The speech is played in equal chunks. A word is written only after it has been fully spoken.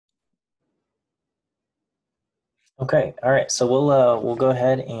Okay, all right. So we'll go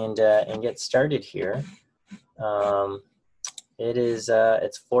ahead and get started here. Um,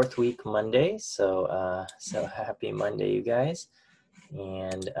 it's fourth week Monday, so happy Monday, you guys.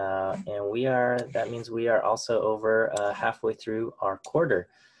 And that means we are also over halfway through our quarter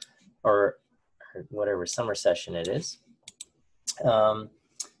or whatever summer session it is. Um,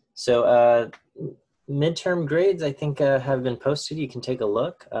 so midterm grades I think have been posted. You can take a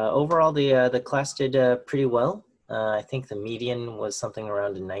look. Overall, the class did pretty well. I think the median was something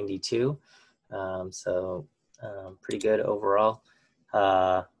around a 92, so pretty good overall.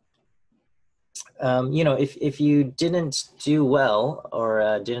 Uh, if you didn't do well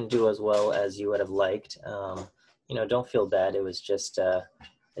or didn't do as well as you would have liked, don't feel bad. It's just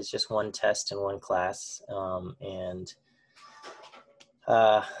one test and one class, uh, and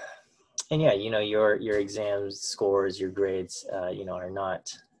yeah, your exams scores, your grades, are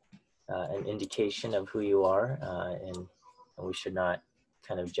not an indication of who you are, and we should not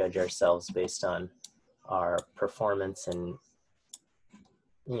kind of judge ourselves based on our performance and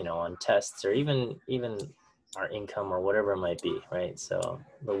on tests or even our income or whatever it might be, right? So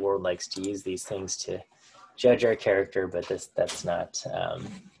the world likes to use these things to judge our character, but that's not.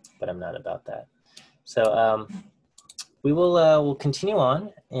 But I'm not about that. So we'll continue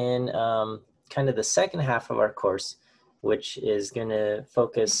on in kind of the second half of our course, which is going to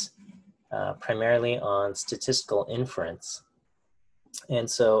focus primarily on statistical inference. And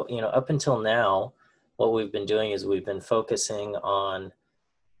so, up until now, what we've been doing is we've been focusing on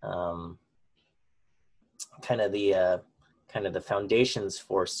kind of the foundations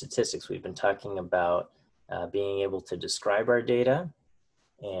for statistics. We've been talking about being able to describe our data,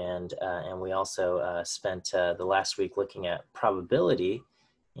 and we also spent the last week looking at probability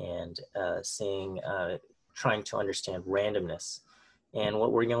and trying to understand randomness. And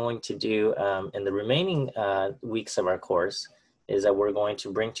what we're going to do in the remaining weeks of our course is that we're going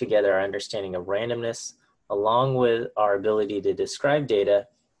to bring together our understanding of randomness along with our ability to describe data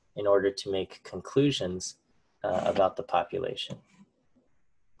in order to make conclusions about the population.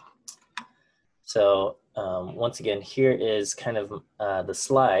 So once again, here is kind of the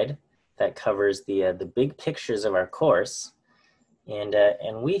slide that covers the big pictures of our course. And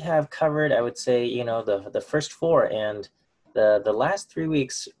we have covered, I would say, the first four, and the last 3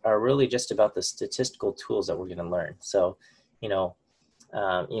 weeks are really just about the statistical tools that we're going to learn. So, in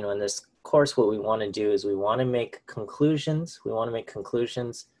this course, what we want to do is we want to make conclusions. We want to make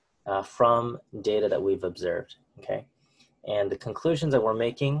conclusions from data that we've observed, okay? And the conclusions that we're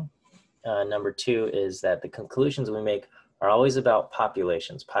making, number two, is that the conclusions we make are always about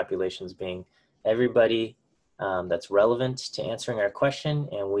populations, populations being everybody that's relevant to answering our question,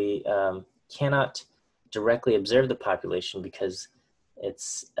 and we cannot directly observe the population because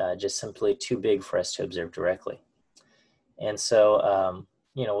it's just simply too big for us to observe directly. And so,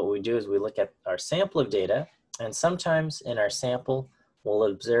 what we do is we look at our sample of data, and sometimes in our sample, we'll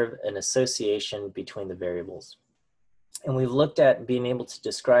observe an association between the variables. And we've looked at being able to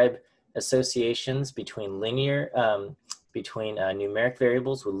describe associations between numeric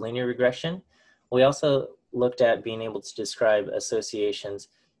variables with linear regression. We also looked at being able to describe associations,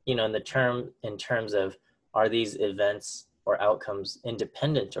 in terms of, are these events or outcomes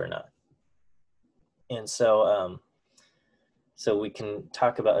independent or not? And so, so we can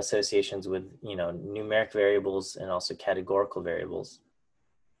talk about associations with, numeric variables and also categorical variables.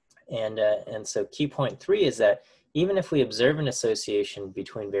 And so key point 3 is that even if we observe an association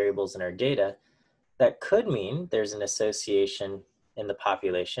between variables in our data, that could mean there's an association in the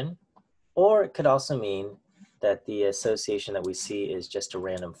population, or it could also mean that the association that we see is just a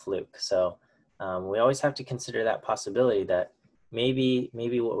random fluke. So we always have to consider that possibility that maybe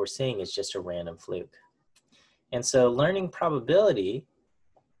what we're seeing is just a random fluke. And so learning probability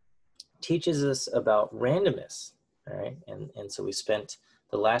teaches us about randomness, all right? And so we spent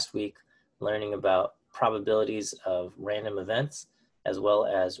the last week learning about probabilities of random events as well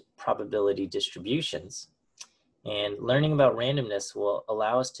as probability distributions. And learning about randomness will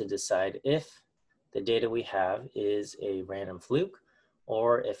allow us to decide if the data we have is a random fluke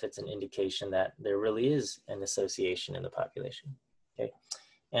or if it's an indication that there really is an association in the population, okay?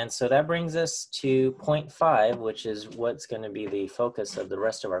 And so that brings us to point 5, which is what's going to be the focus of the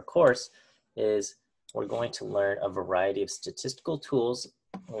rest of our course, is we're going to learn a variety of statistical tools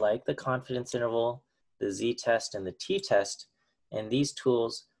like the confidence interval, the z-test, and the t-test. And these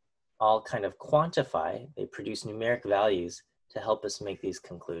tools all kind of quantify, they produce numeric values to help us make these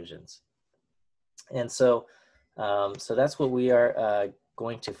conclusions. And so, so that's what we are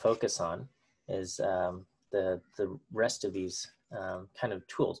going to focus on, is the rest of these kind of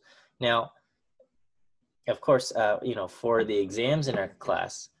tools. Now, of course, you know, for the exams in our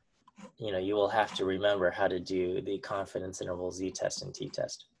class, you know, you will have to remember how to do the confidence interval z-test and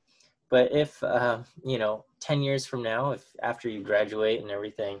t-test. But if, you know, 10 years from now, if after you graduate and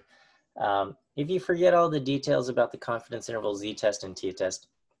everything, if you forget all the details about the confidence interval z-test and t-test,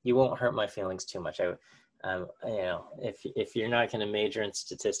 you won't hurt my feelings too much. You know, if you're not going to major in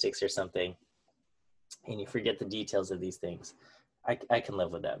statistics or something, and you forget the details of these things, I can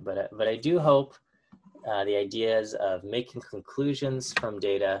live with that. But I do hope the ideas of making conclusions from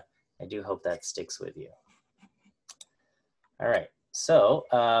data, I do hope that sticks with you. All right, so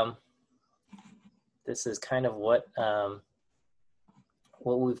this is kind of what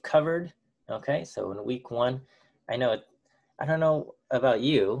we've covered. Okay, so in week 1, I don't know about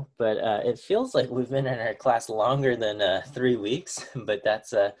you, but it feels like we've been in our class longer than 3 weeks, but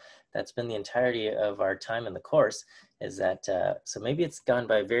that's been the entirety of our time in the course. Is that, so maybe it's gone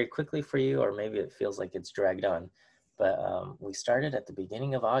by very quickly for you, or maybe it feels like it's dragged on. But we started at the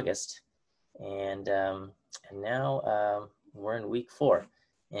beginning of August, and now we're in week 4.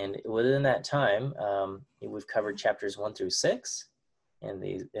 And within that time, we've covered chapters 1 through 6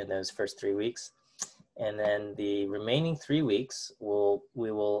 in those first 3 weeks. And then the remaining 3 weeks,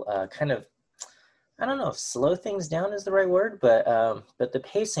 we will kind of, I don't know if slow things down is the right word, but the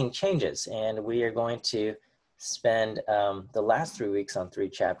pacing changes, and we are going to spend the last 3 weeks on 3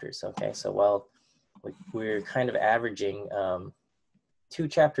 chapters. Okay, so while we're kind of averaging 2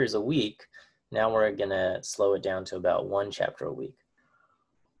 chapters a week, now we're gonna slow it down to about 1 chapter a week.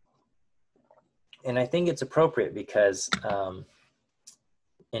 And I think it's appropriate because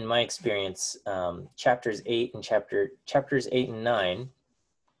in my experience, chapters 8 and 9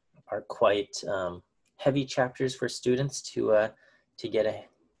 are quite heavy chapters for students to get a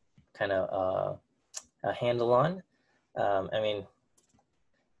kind of a handle on. I mean,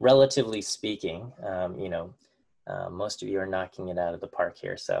 relatively speaking, you know, most of you are knocking it out of the park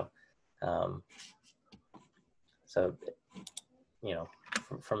here. So, you know,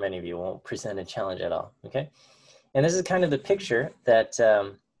 for many of you, it won't present a challenge at all. Okay, and this is kind of the picture that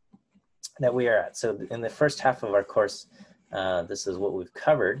that we are at. So in the first half of our course, this is what we've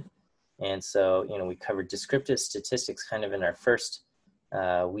covered. And so, you know, we covered descriptive statistics kind of in our first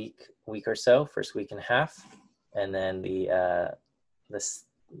week or so, first week and a half. And then the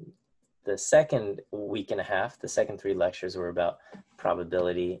second week and a half, the second 3 lectures were about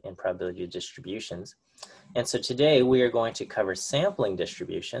probability and probability distributions. And so today we are going to cover sampling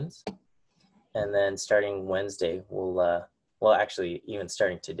distributions. And then starting Wednesday, well, actually even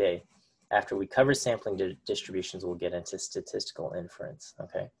starting today, after we cover sampling distributions, we'll get into statistical inference,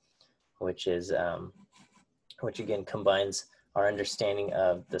 okay? Which is, which again combines our understanding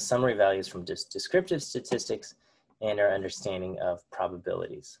of the summary values from descriptive statistics and our understanding of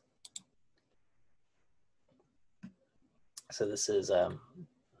probabilities. So this is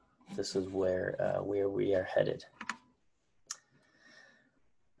where we are headed.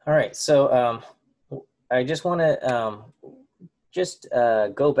 All right, so I just want to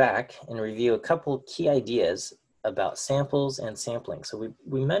go back and review a couple key ideas about samples and sampling. So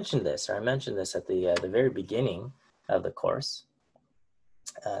we mentioned this, or I mentioned this at the very beginning of the course,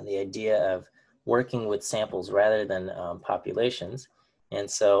 the idea of working with samples rather than populations. And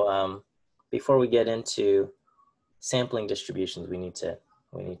so before we get into sampling distributions, we need to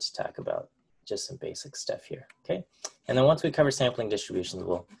talk about just some basic stuff here, okay? And then once we cover sampling distributions,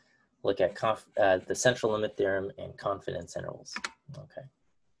 we'll look at the central limit theorem and confidence intervals, okay?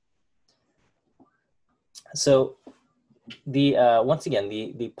 So once again,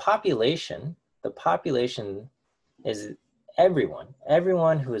 the population is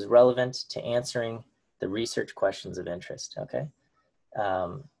everyone who is relevant to answering the research questions of interest, okay?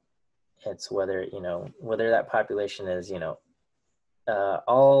 It's whether that population is,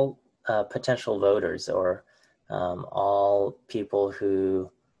 all potential voters, or all people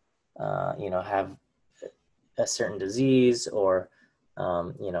who, have a certain disease, or,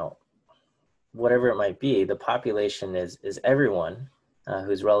 whatever it might be. The population is everyone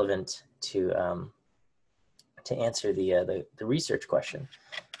who's relevant to answer the research question,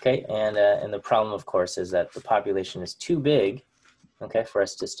 okay? And the problem, of course, is that the population is too big, okay, for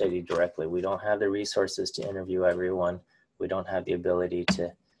us to study directly. We don't have the resources to interview everyone. We don't have the ability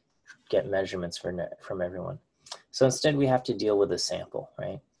to get measurements from everyone. So instead, we have to deal with a sample,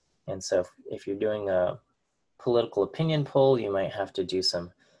 right? And so if you're doing a political opinion poll, you might have to do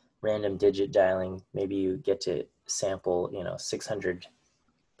some random digit dialing. Maybe you get to sample, 600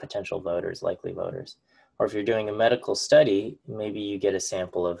 potential voters, likely voters. Or if you're doing a medical study, maybe you get a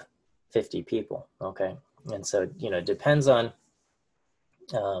sample of 50 people, okay? And so, it depends on,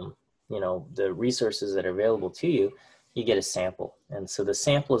 the resources that are available to you, you get a sample. And so the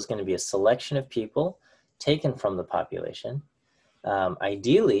sample is going to be a selection of people taken from the population.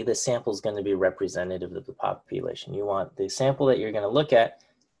 Ideally, the sample is going to be representative of the population. You want the sample that you're going to look at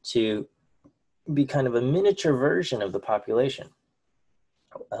to be kind of a miniature version of the population,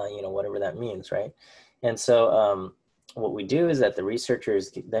 whatever that means, right? And so what we do is that the researcher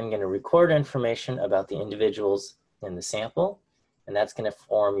is then going to record information about the individuals in the sample, and that's going to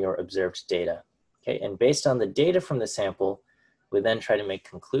form your observed data. Okay, and based on the data from the sample, we then try to make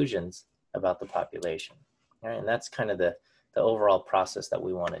conclusions about the population. All right, and that's kind of the overall process that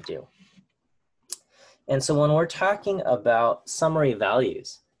we want to do. And so when we're talking about summary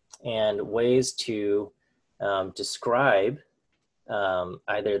values and ways to describe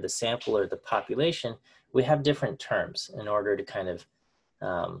either the sample or the population, we have different terms in order to kind of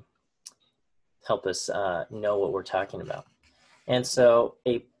help us know what we're talking about. And so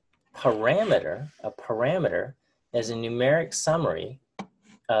a parameter is a numeric summary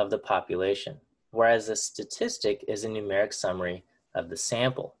of the population, whereas a statistic is a numeric summary of the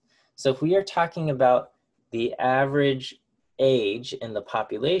sample. So if we are talking about the average age in the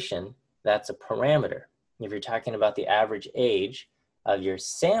population, that's a parameter. If you're talking about the average age of your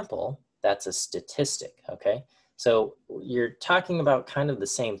sample, that's a statistic, okay? So you're talking about kind of the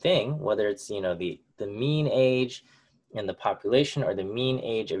same thing, whether it's, the mean age in the population or the mean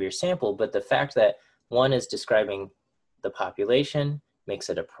age of your sample, but the fact that one is describing the population makes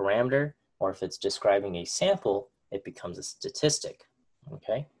it a parameter, or if it's describing a sample, it becomes a statistic,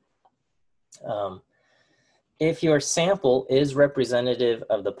 okay? If your sample is representative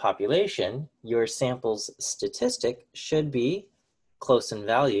of the population, your sample's statistic should be close in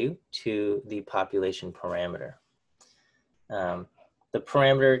value to the population parameter. The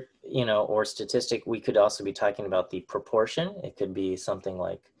parameter, or statistic, we could also be talking about the proportion. It could be something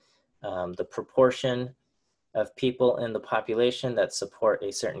like the proportion of people in the population that support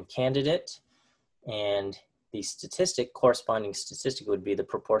a certain candidate, and the corresponding statistic would be the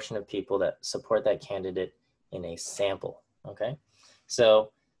proportion of people that support that candidate in a sample, okay?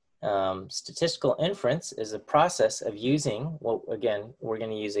 So statistical inference is a process of using, again, we're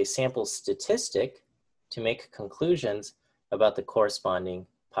going to use a sample statistic to make conclusions about the corresponding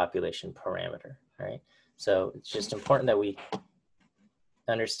population parameter, right? So it's just important that we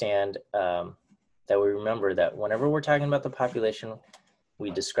understand, that we remember that whenever we're talking about the population,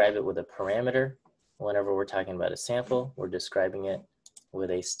 we describe it with a parameter. Whenever we're talking about a sample, we're describing it with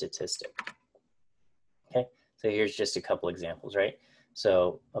a statistic. Okay, so here's just a couple examples, right?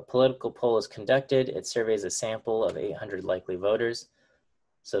 So a political poll is conducted. It surveys a sample of 800 likely voters.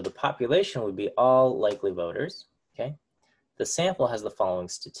 So the population would be all likely voters, okay? The sample has the following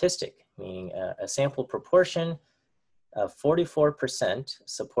statistic, meaning a sample proportion of 44%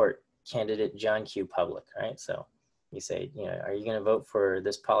 support candidate John Q. Public, right? So you say, are you going to vote for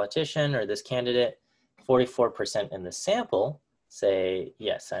this politician or this candidate? 44% in the sample say,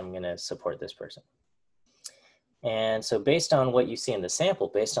 yes, I'm going to support this person. And so based on what you see in the sample,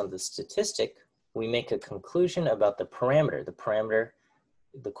 based on the statistic, we make a conclusion about the parameter.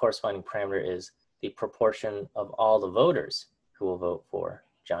 The corresponding parameter is the proportion of all the voters who will vote for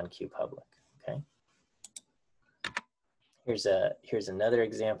John Q. Public, okay? Here's another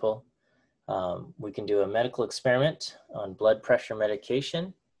example. We can do a medical experiment on blood pressure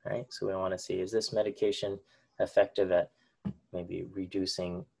medication, right? So we want to see, is this medication effective at maybe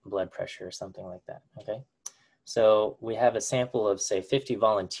reducing blood pressure or something like that, okay? So we have a sample of, say, 50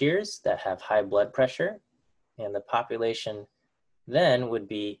 volunteers that have high blood pressure, and the population then would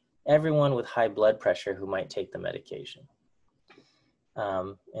be everyone with high blood pressure who might take the medication.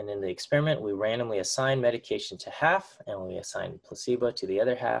 And in the experiment, we randomly assign medication to half, and we assign placebo to the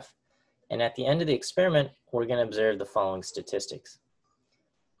other half. And at the end of the experiment, we're going to observe the following statistics.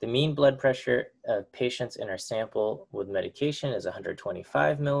 The mean blood pressure of patients in our sample with medication is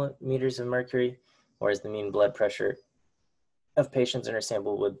 125 millimeters of mercury, whereas the mean blood pressure of patients in our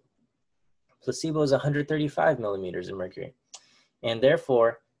sample with placebo is 135 millimeters of mercury. And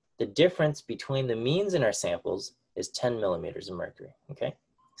therefore, the difference between the means in our samples is 10 millimeters of mercury, okay?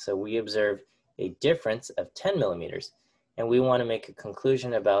 So we observe a difference of 10 millimeters, and we want to make a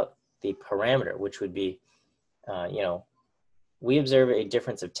conclusion about the parameter, which would be, we observe a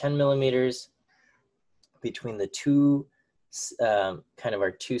difference of 10 millimeters between the two, kind of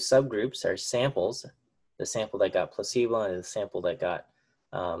our two subgroups, our samples, the sample that got placebo and the sample that got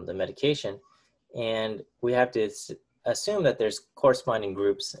the medication. And we have to assume that there's corresponding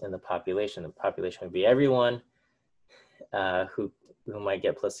groups in the population. The population would be everyone who might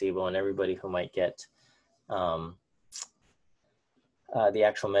get placebo and everybody who might get the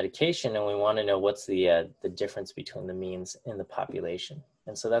actual medication, and we want to know what's the difference between the means in the population.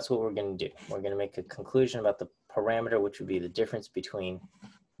 And so that's what we're going to do. We're going to make a conclusion about the parameter, which would be the difference between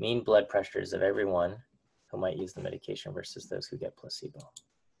mean blood pressures of everyone who might use the medication versus those who get placebo.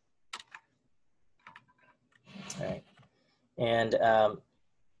 All right. And,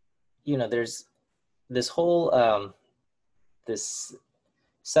 you know, there's this whole, this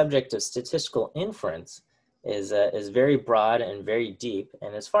subject of statistical inference is very broad and very deep.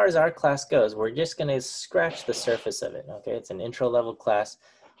 And as far as our class goes, we're just going to scratch the surface of it. Okay, it's an intro level class.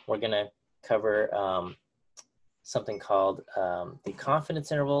 We're going to cover something called the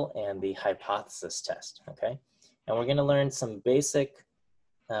confidence interval and the hypothesis test. Okay, and we're going to learn some basic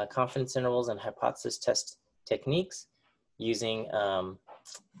confidence intervals and hypothesis test techniques using,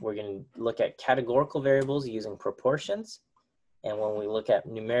 we're going to look at categorical variables using proportions. And when we look at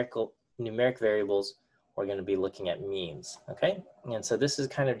numeric variables, we're going to be looking at means, okay? And so this is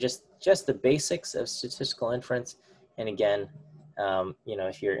kind of just the basics of statistical inference. And again, you know,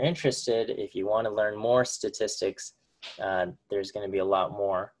 if you're interested, if you want to learn more statistics, there's going to be a lot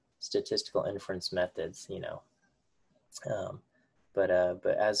more statistical inference methods, you know. But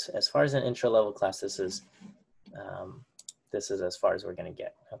as far as an intro level class, this is as far as we're going to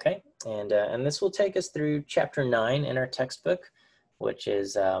get, okay? And this will take us through chapter 9 in our textbook, which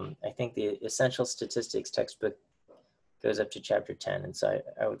is, I think the Essential Statistics textbook goes up to chapter 10. And so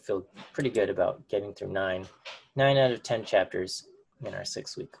I would feel pretty good about getting through 9 out of 10 chapters in our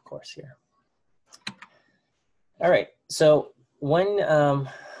 6-week course here. All right, so when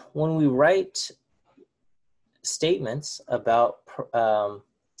we write statements about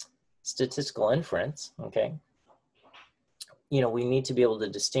statistical inference, okay, you know, we need to be able to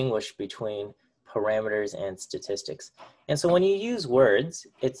distinguish between parameters and statistics. And so when you use words,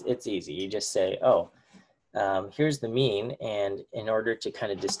 it's easy. You just say, oh, here's the mean. And in order to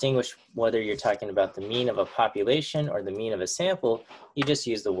kind of distinguish whether you're talking about the mean of a population or the mean of a sample, you just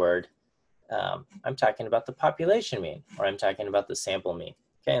use the word, I'm talking about the population mean, or I'm talking about the sample mean.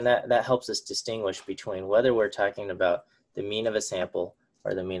 Okay, and that helps us distinguish between whether we're talking about the mean of a sample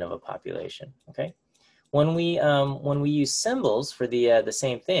or the mean of a population, okay? When we use symbols for the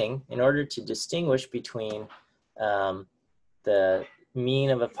same thing, in order to distinguish between the mean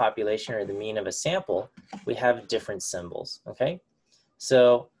of a population or the mean of a sample, we have different symbols, okay?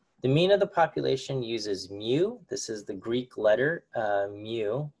 So the mean of the population uses mu. This is the Greek letter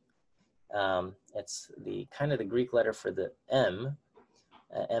mu. It's the kind of the Greek letter for the M,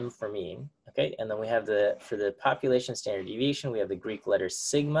 M for mean, okay? And then we have for the population standard deviation, we have the Greek letter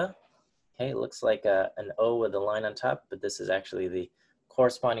sigma. Okay, it looks like an O with a line on top, but this is actually the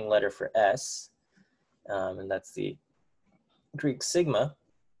corresponding letter for S, and that's the Greek sigma.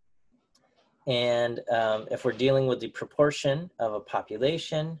 And if we're dealing with the proportion of a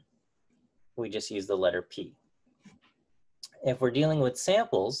population, we just use the letter P. If we're dealing with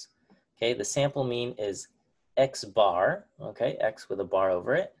samples, okay, the sample mean is X bar, okay, X with a bar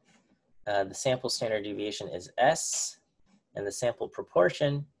over it. The sample standard deviation is S, and the sample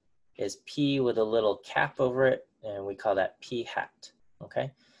proportion is P with a little cap over it, and we call that P hat,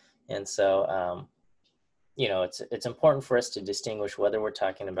 okay? And so, you know, it's important for us to distinguish whether we're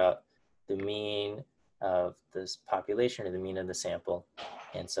talking about the mean of this population or the mean of the sample.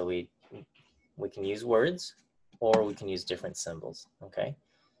 And so we can use words, or we can use different symbols, okay?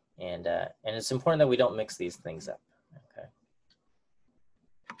 And it's important that we don't mix these things up, okay?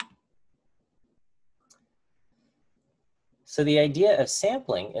 So the idea of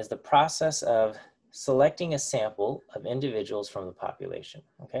sampling is the process of selecting a sample of individuals from the population,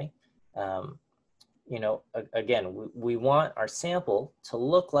 okay? You know, again, we want our sample to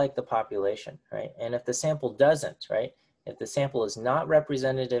look like the population, right? And if the sample doesn't, right? If the sample is not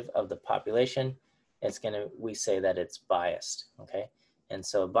representative of the population, we say that it's biased, okay? And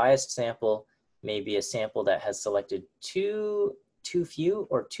so a biased sample may be a sample that has selected too few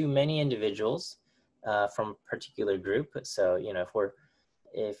or too many individuals from a particular group. So, you know,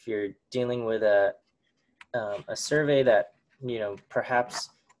 if you're dealing with a survey that, you know, perhaps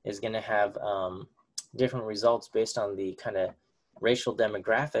is going to have different results based on the kind of racial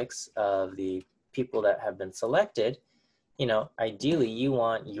demographics of the people that have been selected, you know, ideally you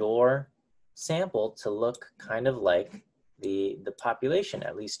want your sample to look kind of like the population,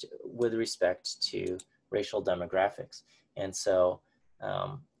 at least with respect to racial demographics. And so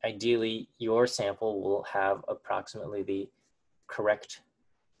ideally your sample will have approximately the correct,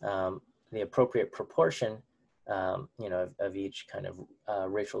 the appropriate proportion, you know, of each kind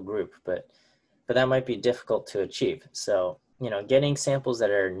of racial group, but that might be difficult to achieve. So, you know, getting samples that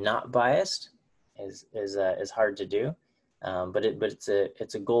are not biased is hard to do. But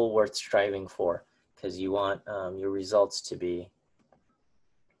it's a goal worth striving for, because you want your results to be,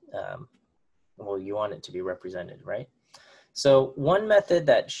 well, you want it to be represented, right? So one method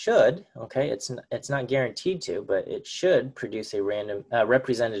that should, okay, it's not guaranteed to, but it should produce a random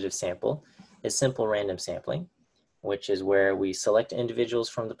representative sample is simple random sampling, which is where we select individuals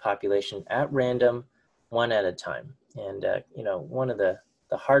from the population at random, one at a time. And you know, one of the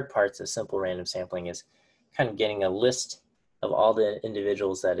hard parts of simple random sampling is kind of getting a list of all the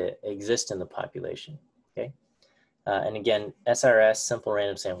individuals that exist in the population, okay? And again, SRS, simple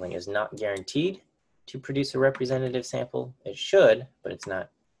random sampling, is not guaranteed to produce a representative sample. It should, but it's not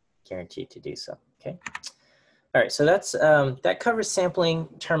guaranteed to do so, okay? All right, so that's, that covers sampling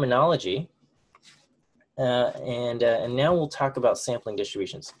terminology. And now we'll talk about sampling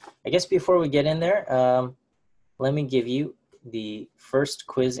distributions. I guess before we get in there, let me give you the first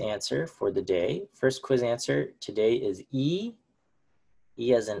quiz answer for the day. First quiz answer today is E.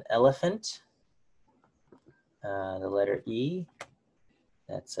 E as in elephant. The letter E.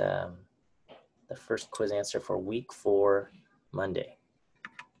 That's the first quiz answer for week 4, Monday.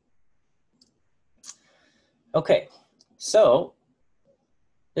 Okay, so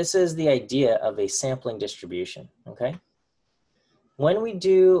this is the idea of a sampling distribution, okay? When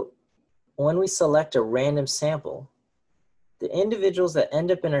we select a random sample, the individuals that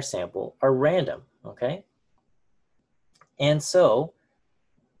end up in our sample are random, okay? And so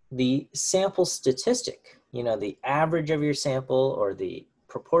the sample statistic, you know, the average of your sample or the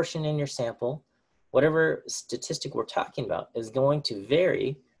proportion in your sample, whatever statistic we're talking about, is going to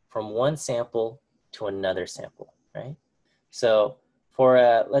vary from one sample to another sample, right? So for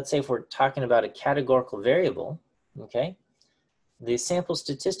let's say if we're talking about a categorical variable, okay, the sample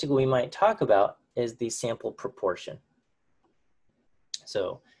statistic we might talk about is the sample proportion.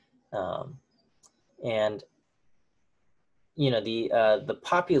 So, and you know, the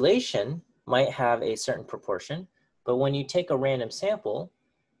population might have a certain proportion, but when you take a random sample,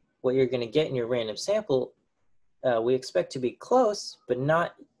 what you're going to get in your random sample, we expect to be close, but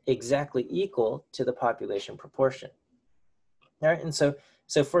not exactly equal to the population proportion. All right, and so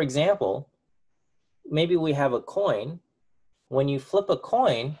for example, maybe we have a coin. When you flip a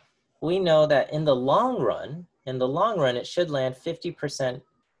coin, we know that in the long run, it should land 50%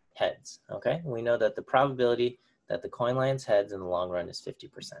 heads, okay? We know that the probability that the coin lands heads in the long run is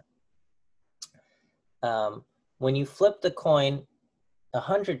 50%. When you flip the coin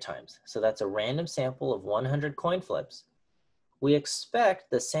 100 times, so that's a random sample of 100 coin flips, we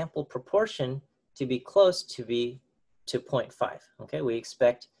expect the sample proportion to be close to 0.5, okay? We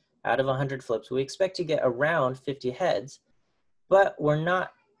expect out of 100 flips, we expect to get around 50 heads, but we're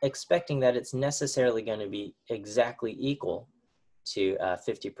not expecting that it's necessarily going to be exactly equal to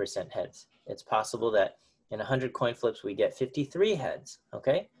 50% heads. It's possible that in 100 coin flips, we get 53 heads,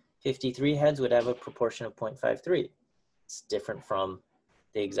 okay? 53 heads would have a proportion of 0.53. It's different from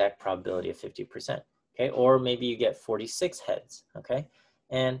the exact probability of 50%, okay? Or maybe you get 46 heads, okay?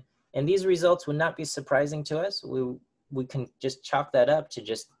 And these results would not be surprising to us. We can just chalk that up to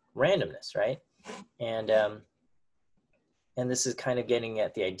just randomness, right? And this is kind of getting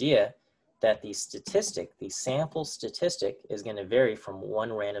at the idea that the sample statistic is going to vary from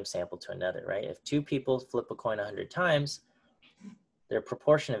one random sample to another, right? If 2 people flip a coin 100 times, their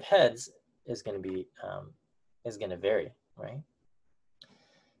proportion of heads is going to vary, right?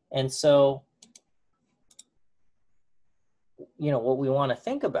 And so, you know, what we want to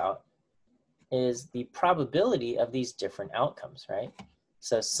think about is the probability of these different outcomes, right?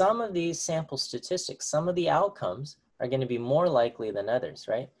 So some of these sample statistics, some of the outcomes are going to be more likely than others,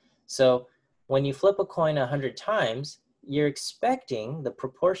 right? So when you flip a coin 100 times, you're expecting the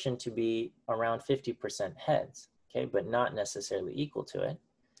proportion to be around 50% heads, okay, but not necessarily equal to it.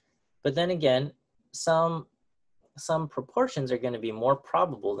 But then again, some proportions are going to be more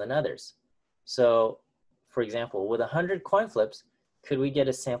probable than others. So, for example, with 100 coin flips, could we get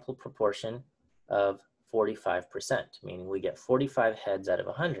a sample proportion of 45%, meaning we get 45 heads out of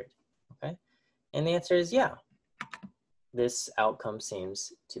 100, okay? And the answer is yeah. This outcome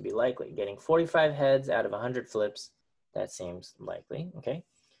seems to be likely. Getting 45 heads out of 100 flips, that seems likely, okay?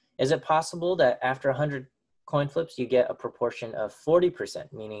 Is it possible that after 100 coin flips, you get a proportion of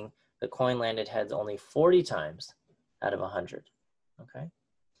 40%, meaning the coin landed heads only 40 times out of 100, okay?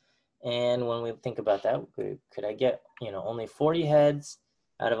 And when we think about that, could I get, you know, only 40 heads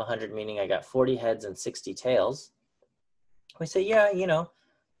out of 100, meaning I got 40 heads and 60 tails? We say, yeah, you know,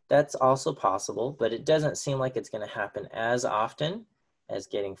 that's also possible, but it doesn't seem like it's going to happen as often as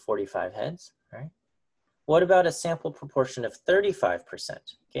getting 45 heads, right? What about a sample proportion of 35%?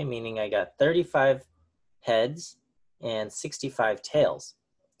 Okay, meaning I got 35 heads and 65 tails.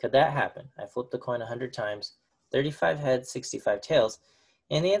 Could that happen? I flipped the coin 100 times, 35 heads, 65 tails.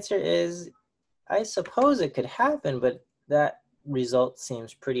 And the answer is, I suppose it could happen, but that result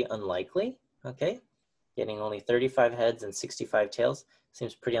seems pretty unlikely, okay? Getting only 35 heads and 65 tails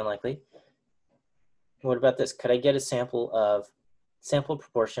seems pretty unlikely. What about this? Could I get a sample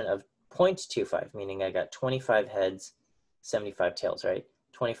proportion of 0.25, meaning I got 25 heads, 75 tails, right?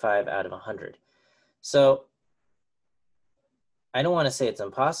 25 out of 100. So I don't want to say it's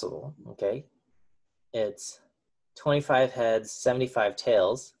impossible, okay? It's 25 heads, 75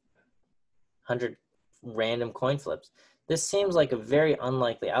 tails, 100 random coin flips. This seems like a very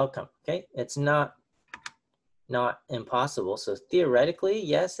unlikely outcome, okay? It's not impossible. So theoretically,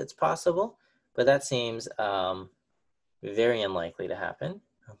 yes, it's possible, but that seems very unlikely to happen,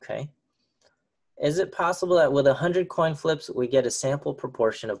 okay? Is it possible that with 100 coin flips, we get a sample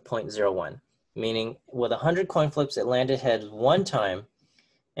proportion of 0.01? Meaning with 100 coin flips, it landed heads 1 time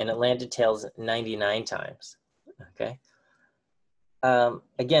and it landed tails 99 times, okay?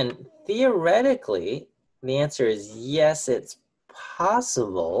 Again, theoretically, the answer is yes, it's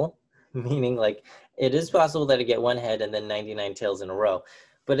possible, meaning like it is possible that I get 1 head and then 99 tails in a row,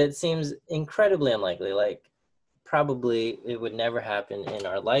 but it seems incredibly unlikely, like probably it would never happen in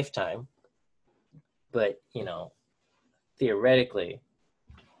our lifetime, but you know, theoretically,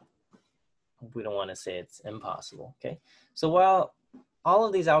 we don't want to say it's impossible, okay? So while all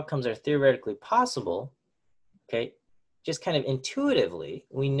of these outcomes are theoretically possible, okay, just kind of intuitively,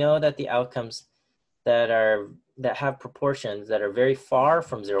 we know that the outcomes that have proportions that are very far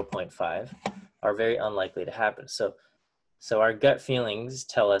from 0.5 are very unlikely to happen. So our gut feelings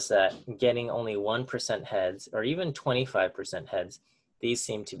tell us that getting only 1% heads or even 25% heads, these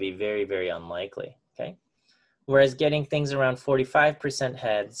seem to be very, very unlikely, okay? Whereas getting things around 45%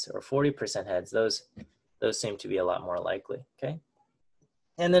 heads or 40% heads, those seem to be a lot more likely, okay?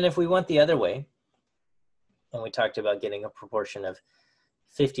 And then if we went the other way, and we talked about getting a proportion of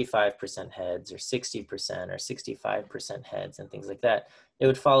 55% heads or 60% or 65% heads and things like that, it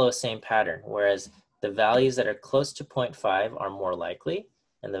would follow the same pattern, whereas the values that are close to 0.5 are more likely,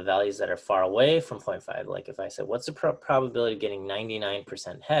 and the values that are far away from 0.5, like if I said, what's the probability of getting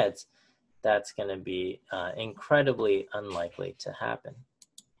 99% heads, that's going to be incredibly unlikely to happen.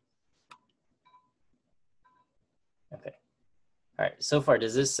 Okay. All right, so far,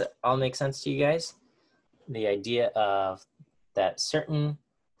 does this all make sense to you guys? The idea of that certain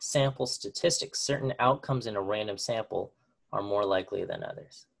sample statistics, certain outcomes in a random sample are more likely than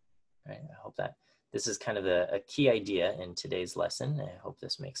others. All right, I hope that this is kind of a key idea in today's lesson. I hope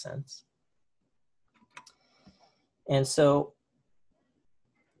this makes sense. And so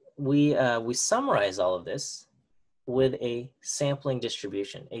we summarize all of this with a sampling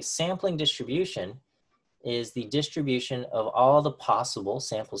distribution. A sampling distribution is the distribution of all the possible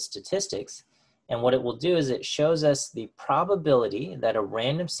sample statistics. And what it will do is it shows us the probability that a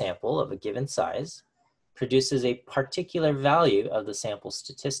random sample of a given size produces a particular value of the sample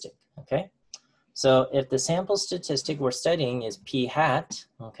statistic, okay? So if the sample statistic we're studying is p hat,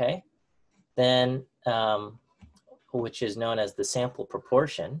 okay, then, which is known as the sample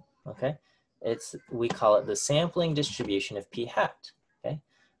proportion, okay, we call it the sampling distribution of p hat, okay?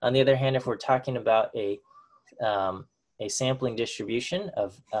 On the other hand, if we're talking about a sampling distribution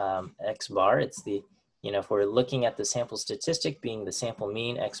of x bar, it's the, you know, if we're looking at the sample statistic being the sample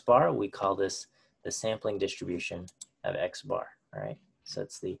mean x bar, we call this the sampling distribution of x bar, all right? So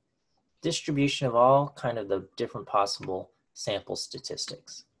it's the distribution of all kind of the different possible sample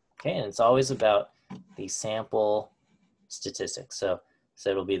statistics, okay? And it's always about the sample statistics. So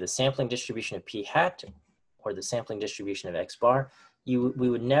it'll be the sampling distribution of p hat or the sampling distribution of x bar. We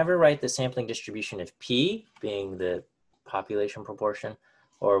would never write the sampling distribution of p being the population proportion,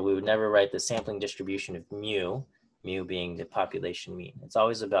 or we would never write the sampling distribution of mu being the population mean. It's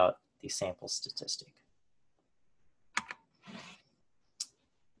always about the sample statistic.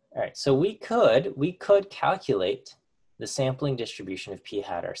 All right, so we could calculate the sampling distribution of p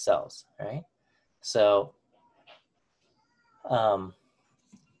hat ourselves, right? So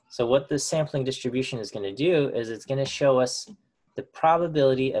what this sampling distribution is going to do is it's going to show us the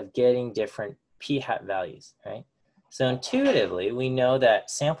probability of getting different p hat values, right? So intuitively, we know that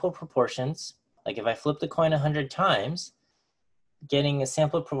sample proportions, like if I flip the coin 100 times, getting a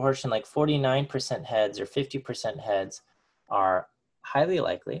sample proportion like 49% heads or 50% heads are highly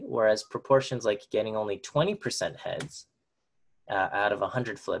likely, whereas proportions like getting only 20% heads out of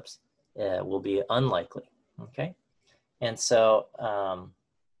 100 flips will be unlikely, okay? And so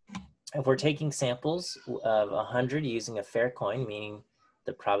if we're taking samples of 100 using a fair coin, meaning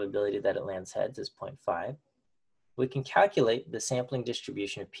the probability that it lands heads is 0.5, we can calculate the sampling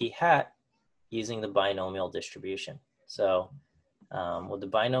distribution of p hat using the binomial distribution. So with the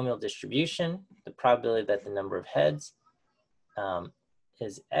binomial distribution, the probability that the number of heads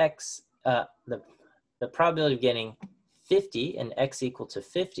is x, the probability of getting 50 and x equal to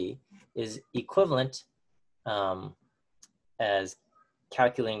 50 is equivalent as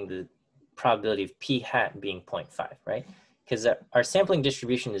calculating the probability of p hat being 0.5, right? Because our sampling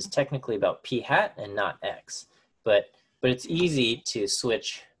distribution is technically about p hat and not x, but it's easy to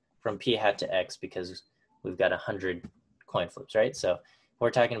switch from p hat to x because we've got 100 coin flips, right? So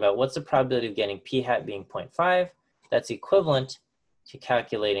we're talking about what's the probability of getting p hat being 0.5. That's equivalent to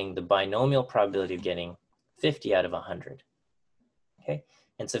calculating the binomial probability of getting 50 out of 100. Okay,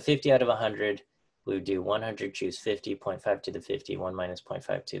 and so 50 out of 100, we would do 100 choose 50, 0.5 to the 50, 1 minus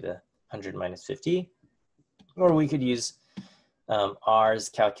 0.5 to the 100 minus 50. Or we could use R's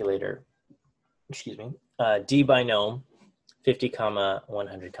calculator, excuse me, dbinom 50 comma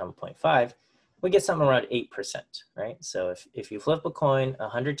 100 comma 0.5. We get something around 8%, right? So if you flip a coin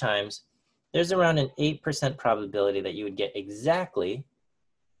 100 times, there's around an 8% probability that you would get exactly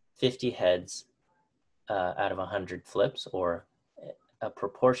 50 heads out of 100 flips, or a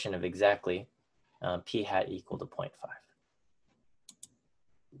proportion of exactly p hat equal to 0.5.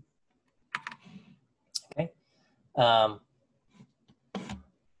 Okay.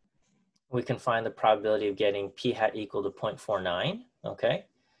 We can find the probability of getting p hat equal to 0.49, okay?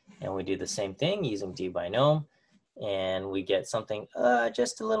 And we do the same thing using dbinom, and we get something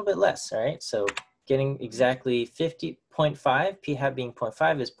just a little bit less, all right? So getting exactly 50.5, p hat being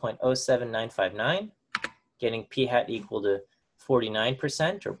 0.5 is 0.07959. Getting p hat equal to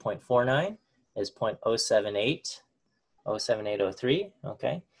 49% or 0.49 is 0.07803,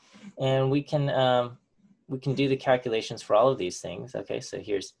 okay? And we can do the calculations for all of these things, okay? So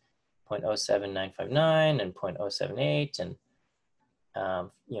here's 0.07959 and 0.078, and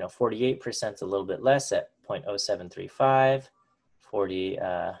 48% is a little bit less at 0.0735.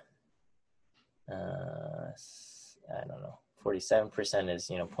 47% is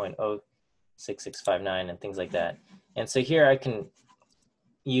 0.06659 and things like that. And so here I can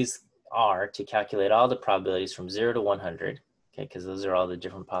use R to calculate all the probabilities from 0 to 100, okay, because those are all the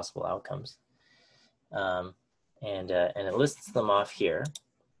different possible outcomes. And it lists them off here,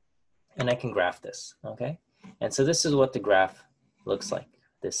 and I can graph this, okay? And so this is what the graph looks like,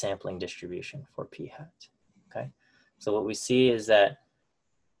 the sampling distribution for p hat, okay? So what we see is that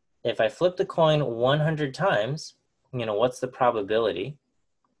if I flip the coin 100 times, what's the probability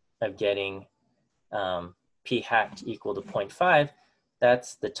of getting p hat equal to 0.5?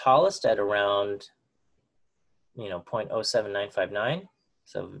 That's the tallest at around 0.07959,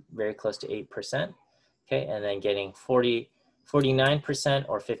 so very close to 8%, okay? And then getting 49%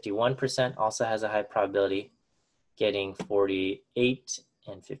 or 51% also has a high probability. Getting 48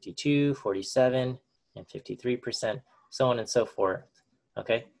 and 52, 47 and 53%, so on and so forth,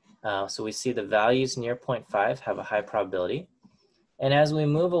 okay? So we see the values near 0.5 have a high probability. And as we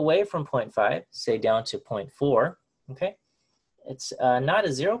move away from 0.5, say down to 0.4, okay, it's not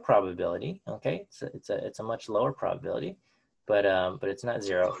a zero probability, okay? It's a much lower probability, but it's not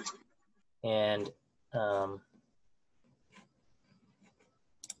zero. And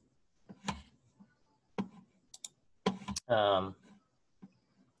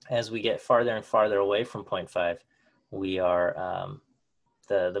as we get farther and farther away from 0.5, we are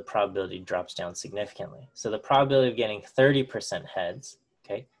the probability drops down significantly. So the probability of getting 30% heads,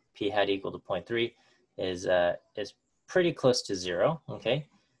 okay, p hat equal to 0.3 is pretty close to 0, okay?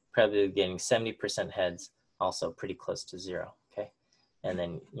 Probability of getting 70% heads, also pretty close to 0, okay? And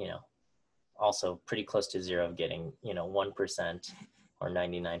then, also pretty close to 0 of getting, 1% or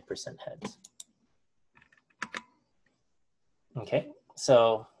 99% heads. Okay,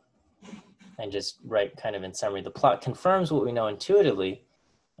 so I just write kind of in summary, the plot confirms what we know intuitively,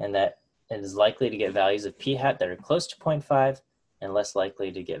 and that it is likely to get values of p hat that are close to 0.5 and less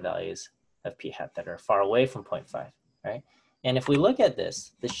likely to get values of p hat that are far away from 0.5, right? And if we look at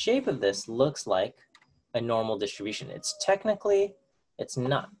this, the shape of this looks like a normal distribution. It's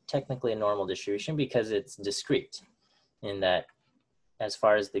not technically a normal distribution because it's discrete, in that as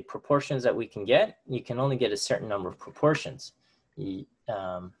far as the proportions that we can get, you can only get a certain number of proportions.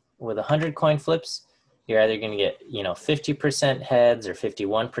 With 100 coin flips, you're either going to get 50% heads or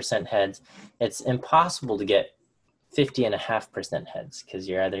 51% heads. It's impossible to get 50.5% heads, because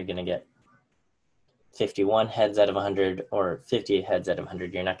you're either going to get 51 heads out of 100 or 50 heads out of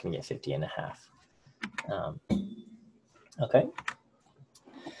 100. You're not going to get 50.5. Okay.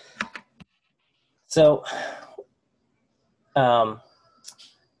 So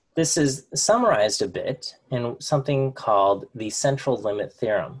this is summarized a bit in something called the central limit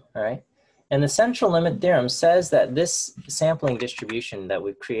theorem, all right? And the central limit theorem says that this sampling distribution that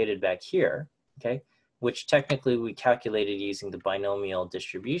we've created back here, okay, which technically we calculated using the binomial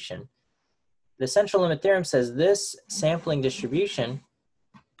distribution, the central limit theorem says this sampling distribution,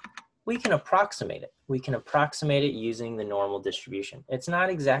 we can approximate it. We can approximate it using the normal distribution. It's not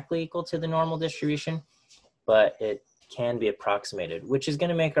exactly equal to the normal distribution, but it can be approximated, which is going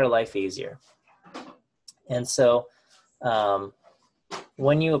to make our life easier. And so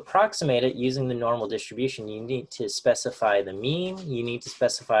when you approximate it using the normal distribution, you need to specify the mean, you need to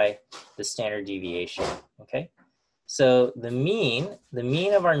specify the standard deviation, okay? So the mean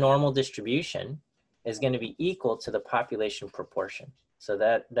of our normal distribution is going to be equal to the population proportion. So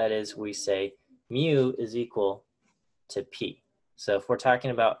that is, we say mu is equal to P. So if we're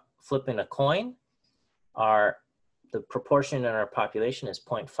talking about flipping a coin, the proportion in our population is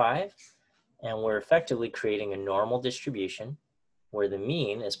 0.5, and we're effectively creating a normal distribution where the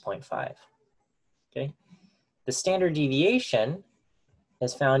mean is 0.5, okay? The standard deviation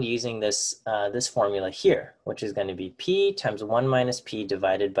is found using this, this formula here, which is going to be P times 1 minus P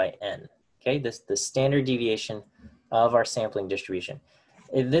divided by N, okay? The standard deviation of our sampling distribution.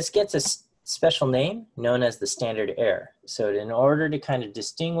 This gets a special name known as the standard error. So in order to kind of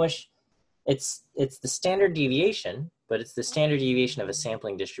distinguish, it's the standard deviation, but it's the standard deviation of a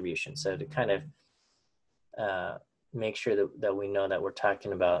sampling distribution. So to kind of make sure that we know that we're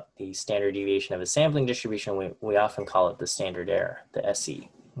talking about the standard deviation of a sampling distribution, we often call it the standard error, the SE,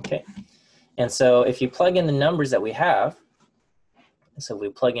 okay? And so if you plug in the numbers that we have, so we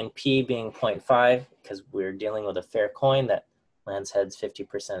plug in P being 0.5, because we're dealing with a fair coin that lands heads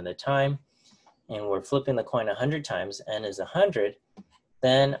 50% of the time, and we're flipping the coin 100 times, N is 100,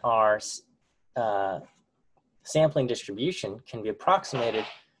 then our sampling distribution can be approximated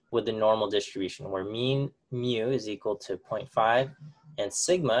with the normal distribution, where mean mu is equal to 0.5 and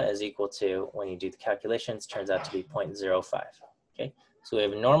sigma is equal to, when you do the calculations, turns out to be 0.05, okay? So we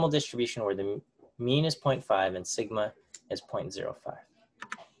have a normal distribution where the mean is 0.5 and sigma is 0.05.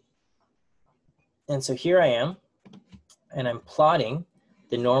 And so here I am, and I'm plotting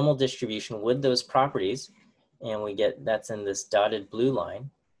the normal distribution with those properties, and we get, that's in this dotted blue line.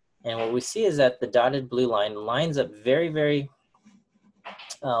 And what we see is that the dotted blue line lines up very, very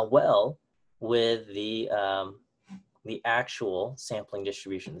well with the actual sampling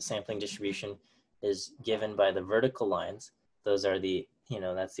distribution. The sampling distribution is given by the vertical lines. Those are the,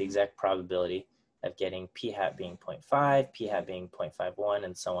 that's the exact probability of getting P hat being 0.5, P hat being 0.51,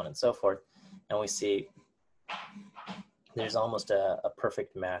 and so on and so forth. And we see there's almost a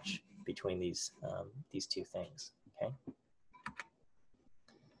perfect match between these two things, okay?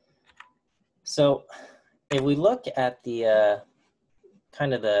 So if we look at the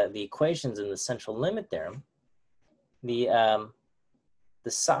kind of the equations in the central limit theorem, the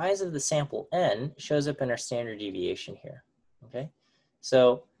size of the sample n shows up in our standard deviation here, okay?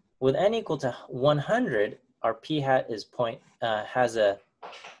 So with n equal to 100, our p hat is has a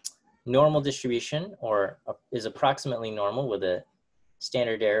normal distribution, or is approximately normal with a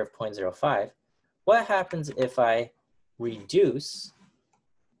standard error of 0.05. What happens if I reduce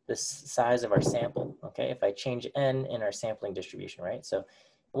the size of our sample, okay? If I change n in our sampling distribution, right? So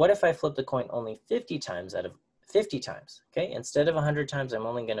what if I flip the coin only 50 times out of 50 times, okay? Instead of 100 times, I'm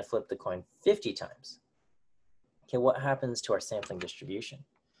only gonna flip the coin 50 times. Okay, what happens to our sampling distribution?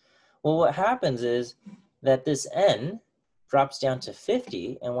 Well, what happens is that this n drops down to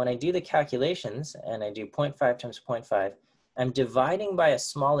 50, and when I do the calculations and I do 0.5 times 0.5, I'm dividing by a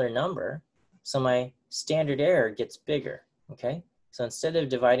smaller number, so my standard error gets bigger, okay? So instead of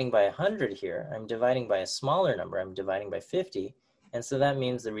dividing by 100 here, I'm dividing by a smaller number, I'm dividing by 50, and so that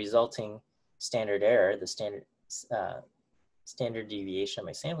means the resulting standard error, the standard deviation of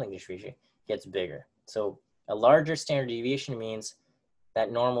my sampling distribution gets bigger. So a larger standard deviation means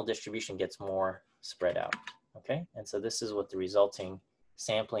that normal distribution gets more spread out, okay? And so this is what the resulting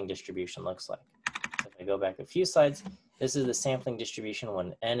sampling distribution looks like. So if I go back a few slides, this is the sampling distribution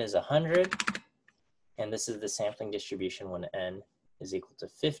when n is 100, and this is the sampling distribution when n is equal to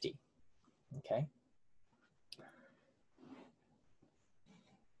 50, okay?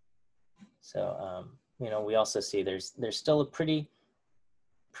 So, we also see there's still a pretty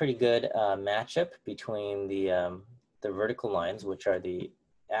good matchup between the vertical lines, which are the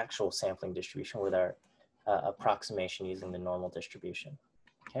actual sampling distribution, with our approximation using the normal distribution,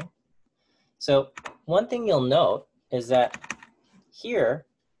 okay? So one thing you'll note is that here,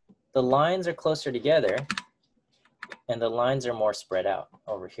 the lines are closer together and the lines are more spread out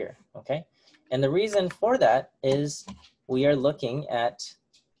over here, okay? And the reason for that is we are looking at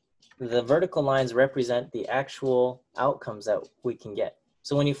the vertical lines represent the actual outcomes that we can get.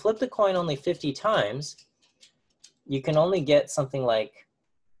 So when you flip the coin only 50 times, you can only get something like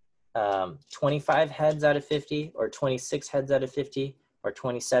 25 heads out of 50, or 26 heads out of 50, or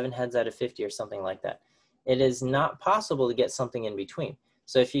 27 heads out of 50, or something like that. It is not possible to get something in between.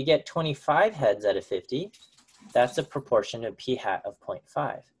 So if you get 25 heads out of 50, that's a proportion of p hat of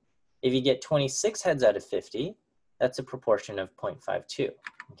 0.5. If you get 26 heads out of 50, that's a proportion of 0.52,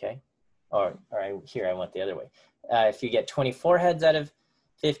 okay? Here I went the other way. If you get 24 heads out of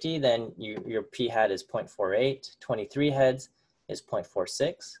 50, then your p hat is 0.48. 23 heads is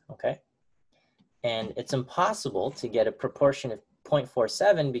 0.46, okay? And it's impossible to get a proportion of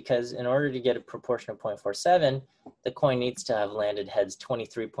 0.47, because in order to get a proportion of 0.47, the coin needs to have landed heads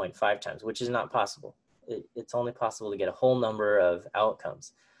 23.5 times, which is not possible. It's only possible to get a whole number of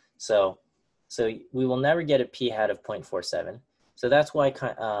outcomes. So we will never get a p hat of 0.47. So that's why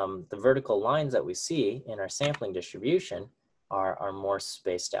the vertical lines that we see in our sampling distribution are more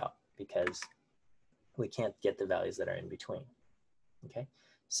spaced out, because we can't get the values that are in between. Okay,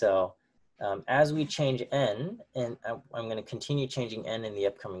 so as we change n, and I'm going to continue changing n in the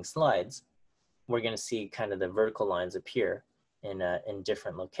upcoming slides, we're going to see kind of the vertical lines appear in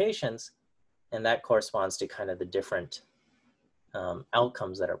different locations, and that corresponds to kind of the different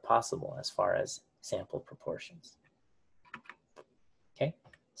outcomes that are possible as far as sample proportions. Okay,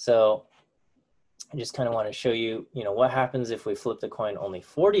 so I just kind of want to show you, what happens if we flip the coin only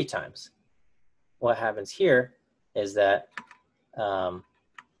 40 times. What happens here is that,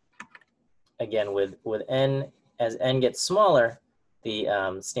 again, with n, as n gets smaller, the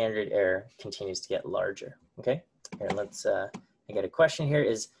standard error continues to get larger. Okay, here, let's, I got a question here.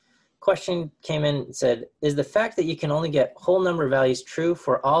 Question came in and said, is the fact that you can only get whole number values true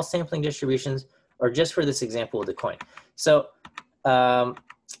for all sampling distributions, or just for this example with the coin? So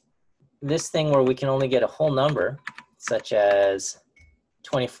this thing where we can only get a whole number, such as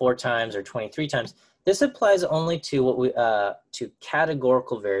 24 times or 23 times, this applies only to what we to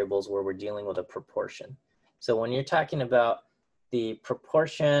categorical variables where we're dealing with a proportion. So when you're talking about the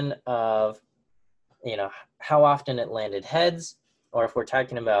proportion of, how often it landed heads, or if we're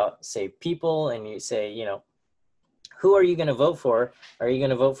talking about, say, people, and you say, who are you going to vote for? Are you going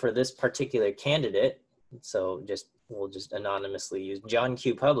to vote for this particular candidate? So we'll just anonymously use John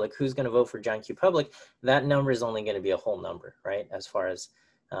Q. Public. Who's going to vote for John Q. Public? That number is only going to be a whole number, right? As far as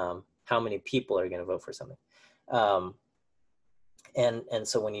how many people are going to vote for something. And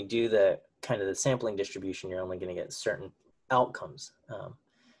so when you do the kind of the sampling distribution, you're only going to get certain outcomes.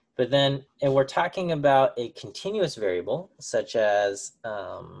 But then if we're talking about a continuous variable, such as,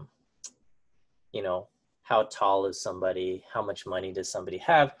 how tall is somebody, how much money does somebody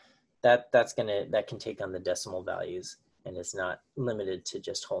have, that can take on the decimal values, and it's not limited to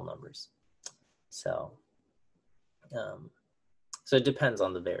just whole numbers. So, so it depends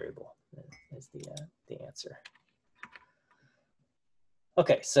on the variable, is the answer.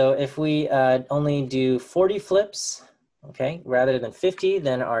 Okay, so if we only do 40 flips, okay, rather than 50,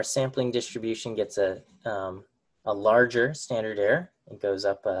 then our sampling distribution gets a larger standard error. It goes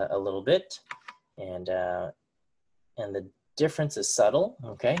up a little bit, and the difference is subtle.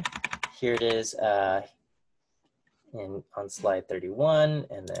 Okay, here it is on slide 31,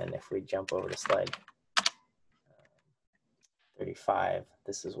 and then if we jump over to slide 35,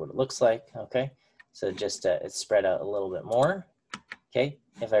 this is what it looks like. Okay, so just it's spread out a little bit more. Okay,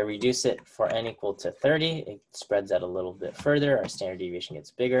 if I reduce it for n equal to 30, it spreads out a little bit further. Our standard deviation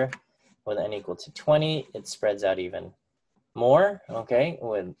gets bigger. With n equal to 20, it spreads out even more, okay,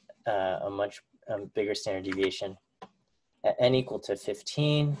 with a much bigger standard deviation. At n equal to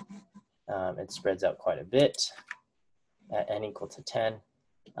 15, it spreads out quite a bit. At n equal to 10,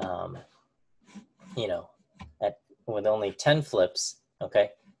 with only 10 flips,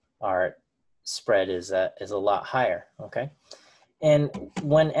 okay, our spread is a lot higher, okay? And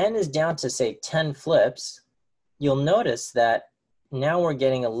when n is down to, say, 10 flips, you'll notice that now we're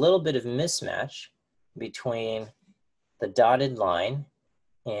getting a little bit of mismatch between the dotted line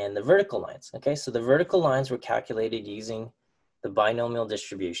and the vertical lines, okay? So the vertical lines were calculated using the binomial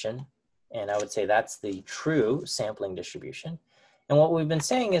distribution, and I would say that's the true sampling distribution. And what we've been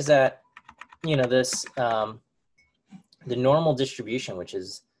saying is that, this, the normal distribution, which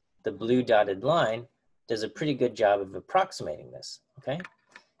is the blue dotted line, does a pretty good job of approximating this, okay?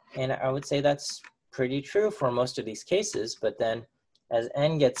 And I would say that's pretty true for most of these cases, but then as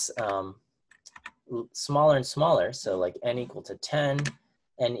n gets smaller and smaller, so like n equal to 10,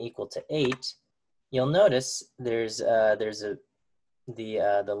 n equal to 8, you'll notice the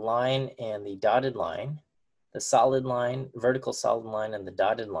line and the dotted line solid line, vertical solid line and the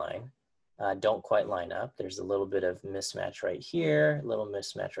dotted line don't quite line up. There's a little bit of mismatch right here, a little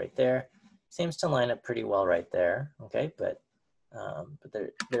mismatch right there. Seems to line up pretty well right there, okay? But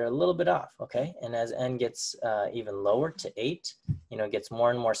they're a little bit off, okay? And as n gets even lower to 8, you know, it gets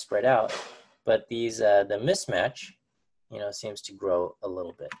more and more spread out. But these, the mismatch, you know, seems to grow a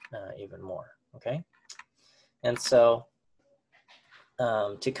little bit even more, okay? And so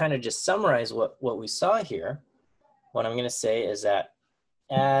to kind of just summarize what we saw here, what I'm going to say is that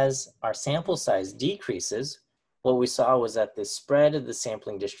as our sample size decreases, what we saw was that the spread of the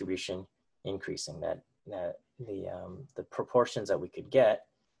sampling distribution increasing, that the proportions that we could get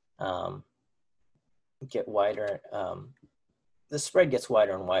wider, the spread gets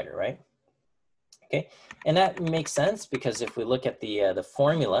wider and wider, right? Okay, and that makes sense because if we look at the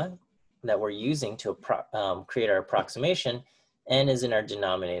formula that we're using to create our approximation, n is in our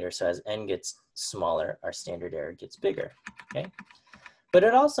denominator, so as n gets smaller, our standard error gets bigger, okay? But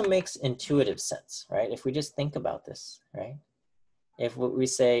it also makes intuitive sense, right? If we just think about this, right? If we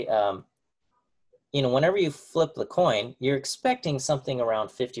say, you know, whenever you flip the coin, you're expecting something around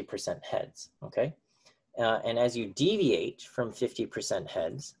 50% heads, okay? And as you deviate from 50%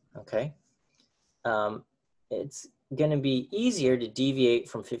 heads, okay, it's going to be easier to deviate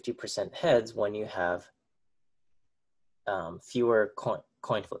from 50% heads when you have fewer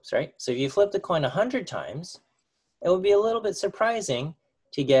coin flips, right? So if you flip the coin 100 times, it would be a little bit surprising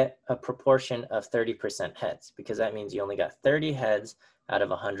to get a proportion of 30% heads, because that means you only got 30 heads out of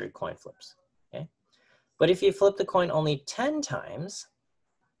 100 coin flips, okay? But if you flip the coin only 10 times,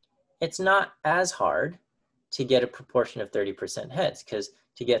 it's not as hard to get a proportion of 30% heads, because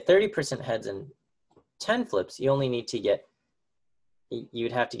to get 30% heads in 10 flips, you only need to get,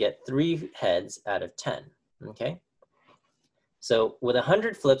 you'd have to get 3 heads out of 10, okay? So with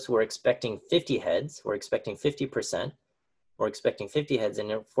 100 flips, we're expecting 50 heads, we're expecting 50%, we're expecting 50 heads,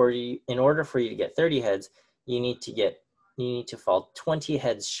 and in order for you to get 30 heads, you need to fall 20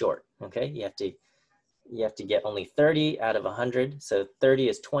 heads short, okay? You have to get only 30 out of 100, so 30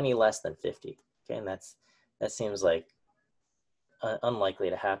 is 20 less than 50, okay? And that seems like unlikely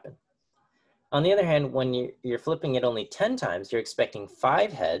to happen. On the other hand, when you're flipping it only 10 times, you're expecting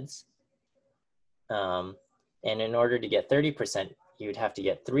 5 heads, and in order to get 30%, you'd have to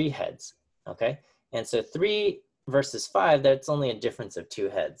get 3 heads, okay? And so 3 versus 5, that's only a difference of 2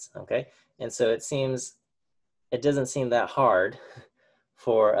 heads, okay? And so it doesn't seem that hard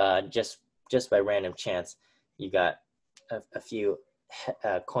for just by random chance, you got a few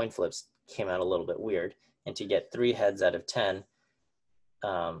coin flips came out a little bit weird, and to get 3 heads out of 10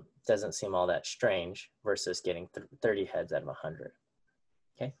 doesn't seem all that strange versus getting 30 heads out of 100,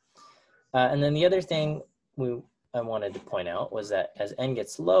 okay? And then the other thing I wanted to point out was that as n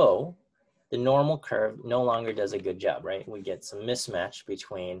gets low, the normal curve no longer does a good job, right? We get some mismatch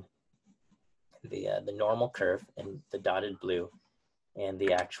between the normal curve and the dotted blue and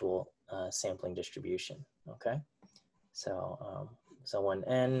the actual sampling distribution, okay? So, so when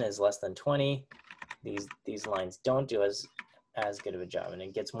n is less than 20, these lines don't do as good of a job, and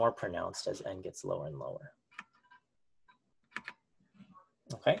it gets more pronounced as n gets lower and lower.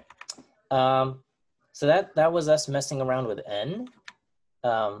 Okay, so that was us messing around with n.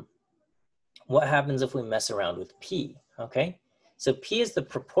 What happens if we mess around with p? Okay, so p is the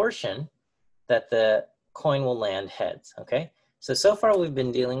proportion that the coin will land heads. Okay, so far we've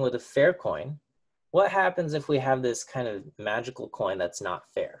been dealing with a fair coin. What happens if we have this kind of magical coin that's not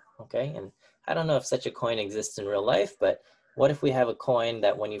fair? Okay, and I don't know if such a coin exists in real life, but what if we have a coin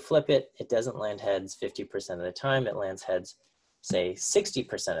that when you flip it, it doesn't land heads 50% of the time, it lands heads, say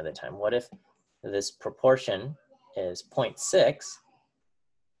 60% of the time? What if this proportion is 0.6?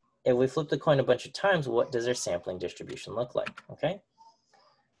 If we flip the coin a bunch of times, what does our sampling distribution look like, okay?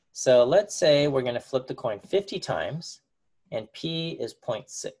 So let's say we're gonna flip the coin 50 times and P is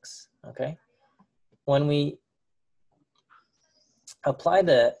 0.6, okay? When we apply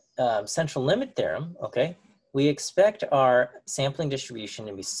the central limit theorem, okay, we expect our sampling distribution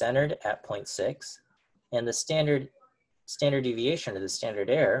to be centered at 0.6, and the standard deviation, or the standard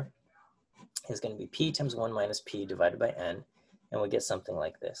error, is going to be P times 1 minus P divided by N, and we get something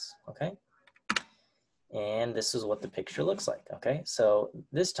like this, okay? And this is what the picture looks like, okay? So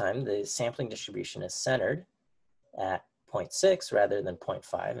this time the sampling distribution is centered at 0.6 rather than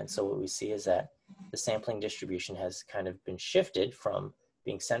 0.5, and so what we see is that the sampling distribution has kind of been shifted from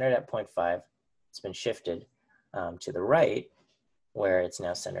being centered at 0.5, it's been shifted to the right, where it's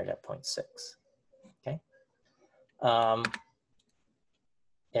now centered at 0.6, okay?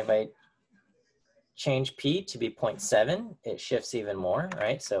 If I change P to be 0.7, it shifts even more,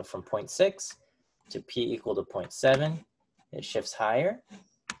 right? So from 0.6 to p equal to 0.7, it shifts higher.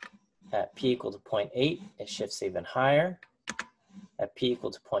 At p equal to 0.8, it shifts even higher. At p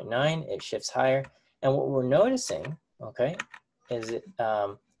equal to 0.9, it shifts higher. And what we're noticing, okay, is it,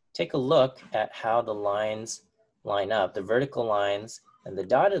 take a look at how the lines line up, the vertical lines and the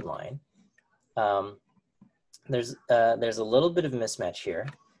dotted line. There's a little bit of mismatch here.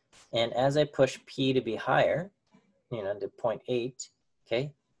 And as I push p to be higher, you know, to 0.8,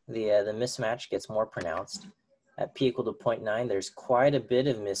 okay, the mismatch gets more pronounced. At p equal to 0.9, there's quite a bit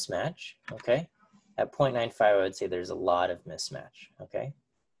of mismatch, okay? At 0.95, I would say there's a lot of mismatch, okay?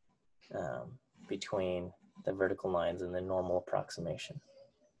 Between the vertical lines and the normal approximation.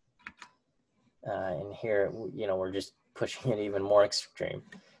 And here, you know, we're just pushing it even more extreme.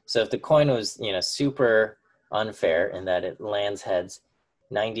 So if the coin was, you know, super unfair in that it lands heads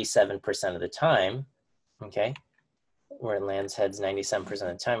 97% of the time, okay, where it lands heads 97% of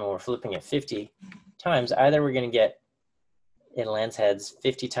the time, and we're flipping it 50 times, either we're going to get it lands heads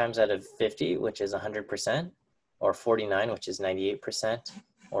 50 times out of 50, which is 100%, or 49, which is 98%,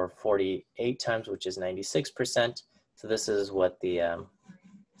 or 48 times, which is 96%. So this is what the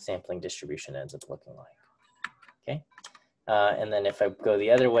sampling distribution ends up looking like, okay? And then if I go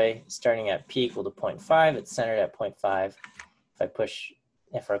the other way, starting at p equal to 0.5, it's centered at 0.5.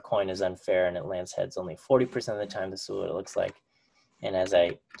 If our coin is unfair and it lands heads only 40% of the time, this is what it looks like. And as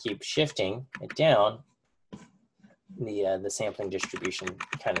I keep shifting it down, the sampling distribution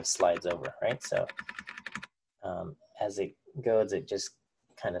kind of slides over, right? So as it goes, it just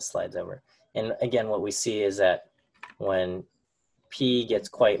kind of slides over. And again, what we see is that when p gets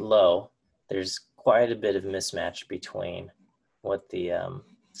quite low, there's quite a bit of mismatch between what the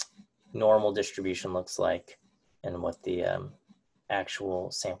normal distribution looks like and what the actual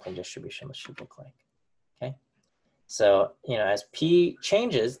sampling distribution should look like, okay? So, you know, as p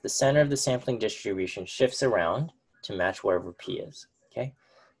changes, the center of the sampling distribution shifts around to match wherever p is, okay?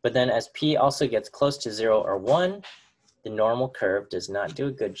 But then as p also gets close to 0 or 1, the normal curve does not do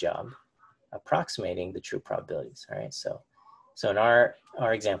a good job approximating the true probabilities, all right? So in our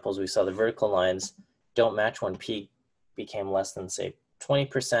examples, we saw the vertical lines don't match when p became less than, say,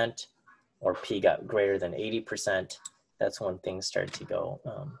 20%, or p got greater than 80%. That's when things start to go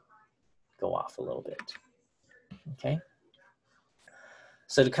off a little bit, okay?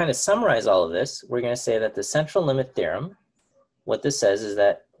 So to kind of summarize all of this, we're going to say that the central limit theorem, what this says is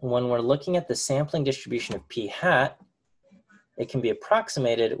that when we're looking at the sampling distribution of p hat, it can be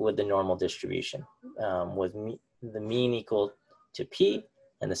approximated with the normal distribution, with the mean equal to p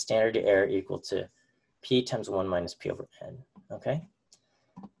and the standard error equal to p times 1 minus p over n, okay?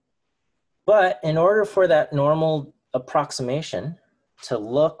 But in order for that normal approximation to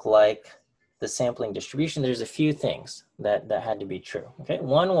look like the sampling distribution, there's a few things that had to be true, okay?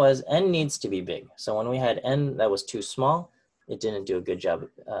 One was n needs to be big. So when we had n that was too small, it didn't do a good job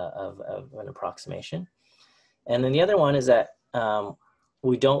of an approximation. And then the other one is that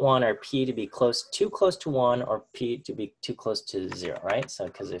we don't want our p to be too close to 1 or p to be too close to 0, right? So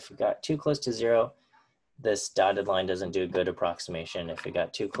because if we got too close to 0, this dotted line doesn't do a good approximation. If it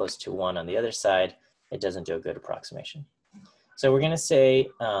got too close to 1 on the other side, it doesn't do a good approximation. So we're going to say,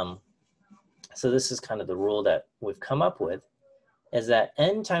 so this is kind of the rule that we've come up with, is that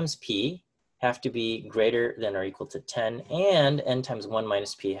n times p have to be greater than or equal to 10, and n times 1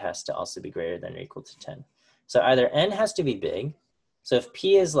 minus p has to also be greater than or equal to 10. So either n has to be big, so if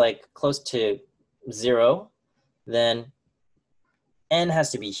p is like close to 0, then n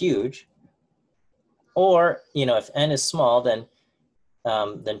has to be huge, or, you know, if n is small, then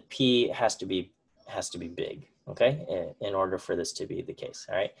p has to be big, okay, in order for this to be the case,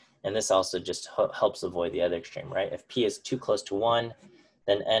 all right? And this also just helps avoid the other extreme, right? If p is too close to 1,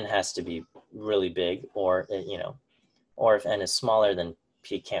 then n has to be really big, or, you know, or if n is smaller, then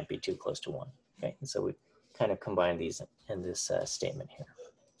p can't be too close to 1, okay? And so we kind of combine these in this statement here.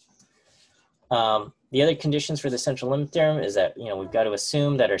 The other conditions for the central limit theorem is that, you know, we've got to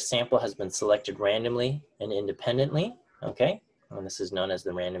assume that our sample has been selected randomly and independently, okay? And this is known as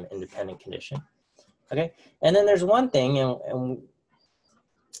the random independent condition, okay? And then there's one thing, and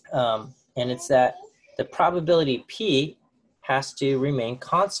it's that the probability p has to remain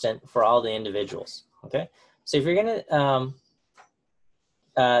constant for all the individuals, okay? So if you're gonna,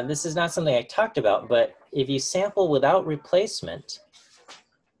 this is not something I talked about, but if you sample without replacement,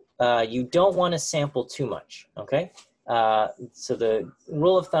 you don't want to sample too much, okay? So the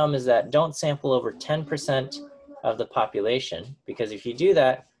rule of thumb is that don't sample over 10% of the population, because if you do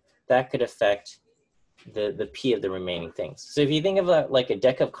that, that could affect the p of the remaining things. So if you think of like a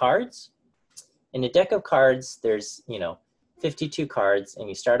deck of cards, in a deck of cards, there's, you know, 52 cards, and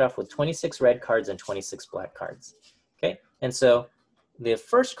you start off with 26 red cards and 26 black cards. Okay, and so the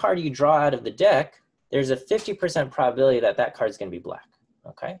first card you draw out of the deck, there's a 50% probability that that card is going to be black.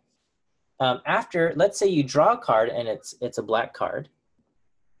 Okay, after, let's say you draw a card and it's a black card,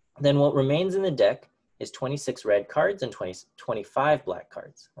 then what remains in the deck is 26 red cards and 25 black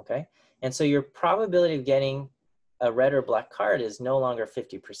cards. Okay, and so your probability of getting a red or black card is no longer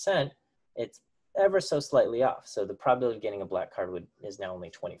 50%. It's ever so slightly off. So the probability of getting a black card is now only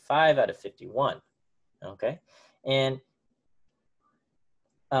 25 out of 51. Okay, and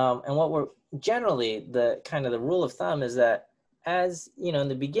what we're generally, the kind of the rule of thumb is that, as you know, in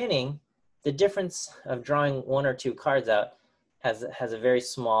the beginning, the difference of drawing one or two cards out has a very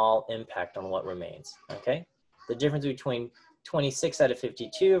small impact on what remains. Okay, the difference between 26 out of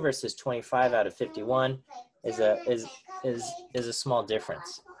 52 versus 25 out of 51 is a small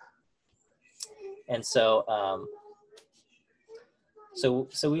difference. And so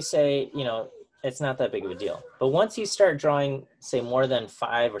so we say, you know, it's not that big of a deal. But once you start drawing, say, more than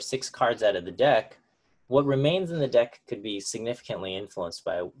 5 or 6 cards out of the deck, what remains in the deck could be significantly influenced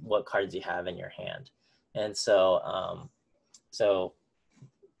by what cards you have in your hand. And so so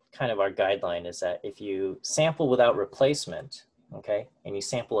kind of our guideline is that if you sample without replacement, okay, and you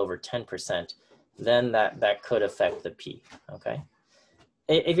sample over 10%, then that could affect the P, okay?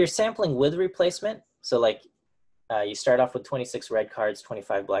 If you're sampling with replacement, so like you start off with 26 red cards,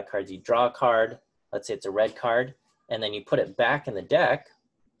 25 black cards, you draw a card, let's say it's a red card, and then you put it back in the deck,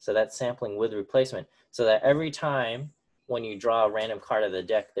 so that's sampling with replacement, so that every time when you draw a random card out of the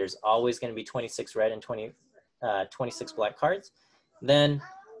deck, there's always going to be 26 red and 26 black cards, then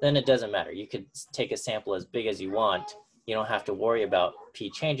it doesn't matter. You could take a sample as big as you want. You don't have to worry about P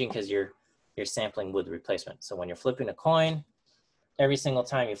changing because you're sampling with replacement. So when you're flipping a coin, every single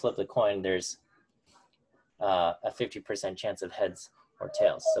time you flip the coin, there's a 50% chance of heads or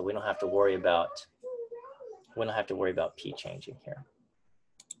tails. So we don't have to worry about P changing here.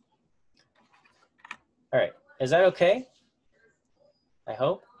 All right, is that okay? I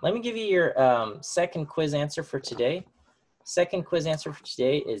hope. Let me give you your second quiz answer for today. Second quiz answer for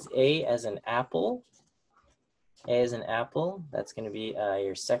today is A as in apple. A as in apple. That's going to be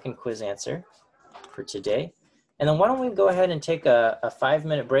your second quiz answer for today. And then why don't we go ahead and take a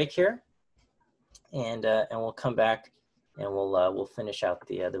 5-minute break here, and we'll come back and we'll finish out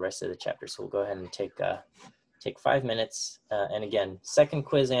the rest of the chapter. So we'll go ahead and take 5 minutes. And again, second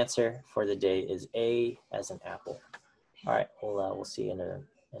quiz answer for the day is A as in apple. All right, we'll see you in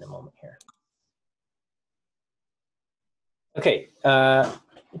a moment here. Okay,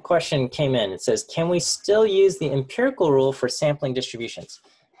 question came in. It says, can we still use the empirical rule for sampling distributions?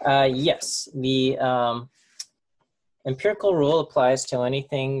 Yes, the empirical rule applies to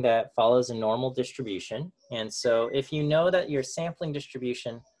anything that follows a normal distribution. And so if you know that your sampling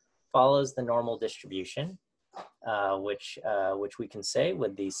distribution follows the normal distribution, which we can say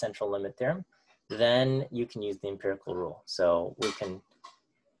with the central limit theorem, then you can use the empirical rule. So we can,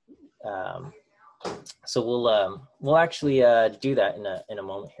 so we'll actually do that in a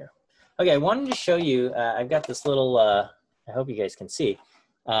moment here. Okay, I wanted to show you, I've got this little, I hope you guys can see,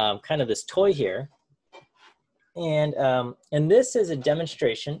 kind of this toy here. And this is a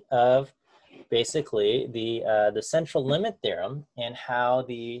demonstration of basically the central limit theorem and how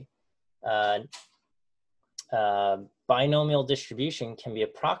the binomial distribution can be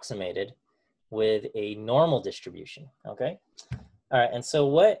approximated with a normal distribution, okay? All right, and so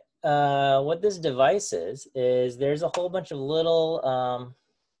what this device is there's a whole bunch of little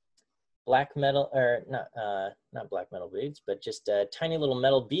black metal, or not black metal beads, but just tiny little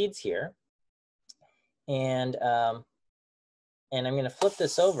metal beads here. And I'm going to flip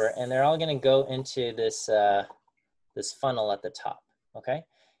this over, and they're all going to go into this this funnel at the top, okay?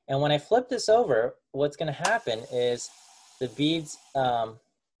 And when I flip this over, what's going to happen is the beads fall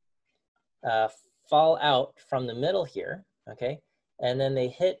out from the middle here, okay? And then they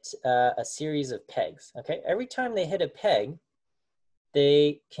hit a series of pegs, okay? Every time they hit a peg,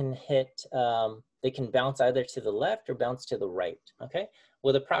 they can bounce either to the left or bounce to the right, okay?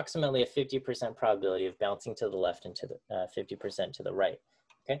 With approximately a 50% probability of bouncing to the left and to the 50% to the right,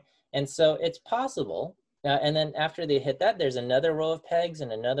 okay? And so it's possible, and then after they hit that, there's another row of pegs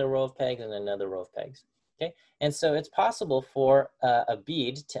and another row of pegs and another row of pegs, okay? And so it's possible for a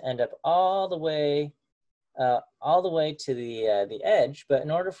bead to end up all the way to the edge, but in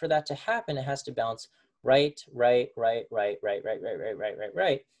order for that to happen, it has to bounce right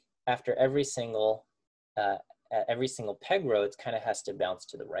after every single peg row. It kind of has to bounce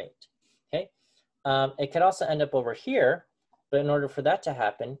to the right, okay? It could also end up over here, But in order for that to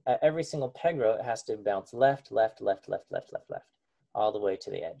happen, at every single peg row, it has to bounce left, left, left, left, left, left, left, all the way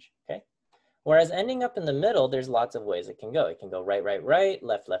to the edge, okay? Whereas ending up in the middle, there's lots of ways it can go. It can go right, right, right,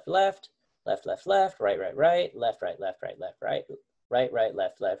 left, left, left, left, left, left, right, right, right, left, right, left, right, left, right, right, right,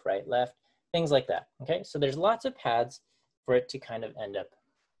 left, left, right, left, things like that, okay? So there's lots of paths for it to kind of end up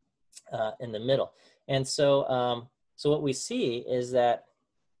in the middle. And so, so what we see is that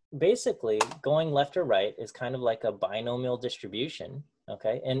basically going left or right is kind of like a binomial distribution,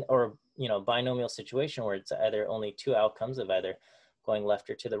 okay? And, or, you know, binomial situation where it's either only two outcomes of either going left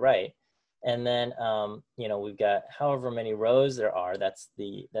or to the right. And then, you know, we've got however many rows there are, that's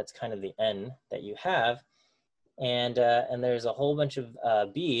kind of the n that you have. And there's a whole bunch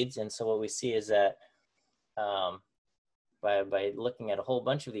of beads. And so what we see is that by looking at a whole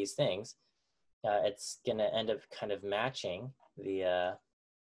bunch of these things, it's gonna end up kind of matching the,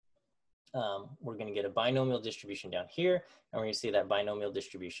 we're going to get a binomial distribution down here, and we're going to see that binomial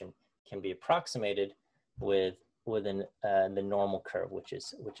distribution can be approximated within the normal curve, which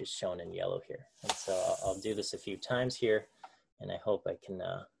is shown in yellow here. And so I'll do this a few times here, and I hope I can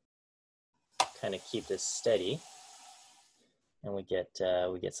kind of keep this steady, and we get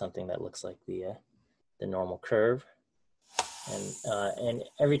something that looks like the normal curve. And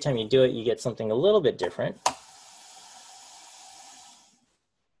every time you do it, you get something a little bit different.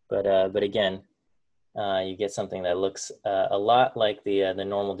 But again, you get something that looks a lot like the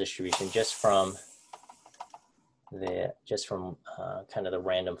normal distribution just from kind of the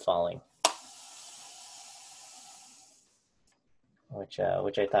random falling, which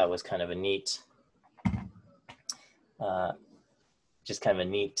I thought was kind of a neat, just kind of a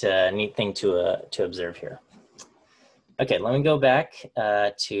neat thing to observe here. Okay, let me go back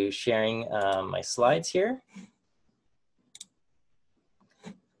to sharing my slides here.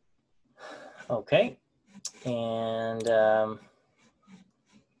 Okay, and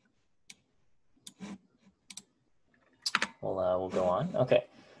we'll go on. Okay,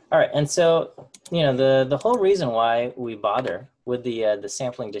 all right. And so, you know, the whole reason why we bother with the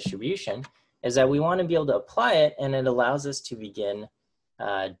sampling distribution is that we want to be able to apply it, and it allows us to begin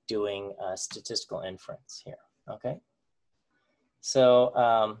doing statistical inference here. Okay,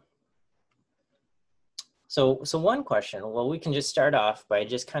 so so one question. Well, we can just start off by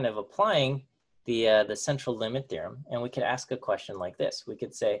just kind of applying the central limit theorem, and we could ask a question like this. We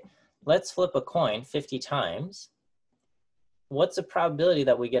could say, let's flip a coin 50 times. What's the probability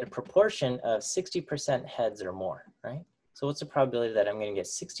that we get a proportion of 60% heads or more, right? So what's the probability that I'm going to get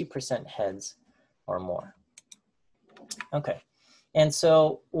 60% heads or more? Okay, and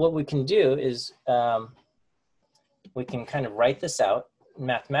so what we can do is we can kind of write this out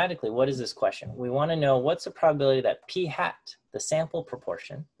mathematically. What is this question? We want to know what's the probability that p hat, the sample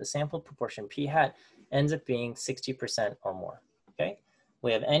proportion p hat ends up being 60% or more, okay?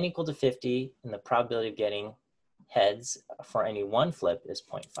 We have n equal to 50, and the probability of getting heads for any one flip is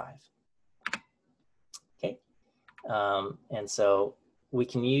 0.5, okay? And so we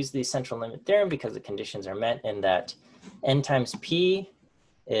can use the central limit theorem because the conditions are met in that n times p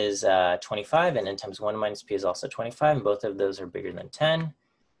is 25, and n times 1 minus p is also 25, and both of those are bigger than 10.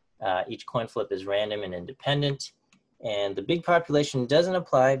 Each coin flip is random and independent, and the big population doesn't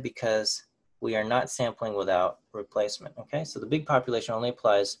apply because we are not sampling without replacement, okay? So the big population only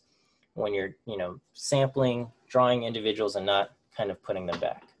applies when you're, you know, sampling, drawing individuals and not kind of putting them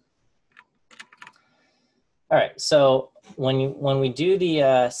back. All right, so when we do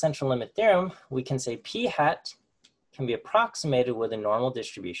the central limit theorem, we can say p hat can be approximated with a normal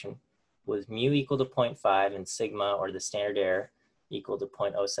distribution with mu equal to 0.5 and sigma, or the standard error, equal to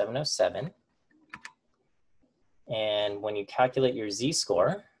 0.0707. And when you calculate your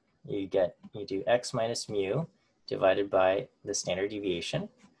z-score, you do x minus mu divided by the standard deviation.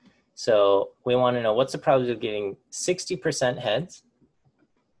 So we want to know what's the probability of getting 60% heads.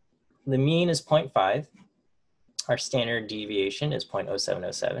 The mean is 0.5. Our standard deviation is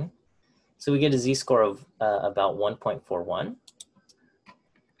 0.0707. So we get a z-score of about 1.41.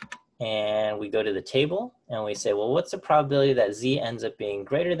 And we go to the table and we say, well, what's the probability that z ends up being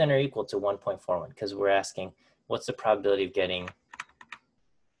greater than or equal to 1.41? Because we're asking, what's the probability of getting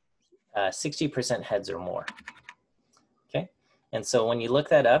 60% heads or more? Okay, and so when you look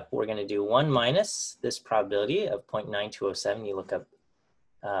that up, we're going to do 1 minus this probability of 0.9207. You look up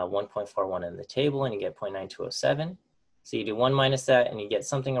 1.41 in the table and you get 0.9207. So you do 1 minus that and you get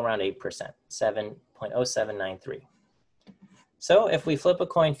something around 8%, 7.0793. So if we flip a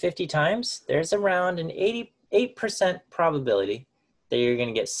coin 50 times, there's around an 88% probability that you're going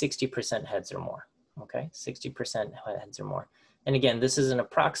to get 60% heads or more, okay? 60% heads or more. And again, this is an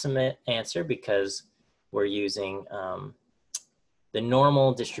approximate answer because we're using the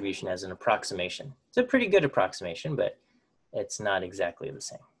normal distribution as an approximation. It's a pretty good approximation, but it's not exactly the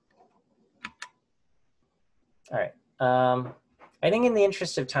same. All right. I think in the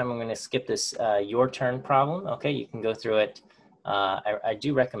interest of time, I'm going to skip this your turn problem. Okay, you can go through it. I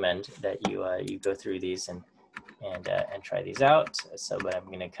do recommend that you you go through these and try these out. So, but I'm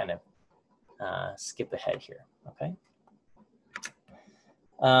going to kind of skip ahead here. Okay.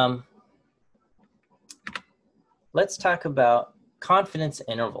 Let's talk about confidence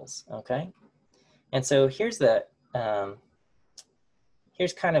intervals. Okay, and so here's the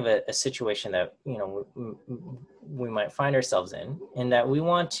here's kind of a situation that, you know, we might find ourselves in that we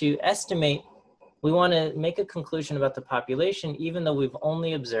want to estimate, we want to make a conclusion about the population, even though we've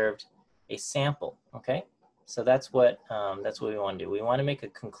only observed a sample. Okay, so that's what we want to do. We want to make a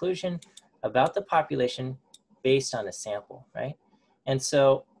conclusion about the population based on a sample, right? And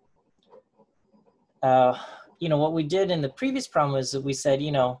so, you know, what we did in the previous problem is that we said,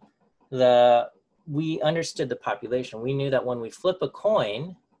 you know, we understood the population. We knew that when we flip a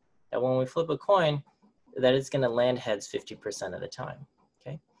coin, that it's going to land heads 50% of the time.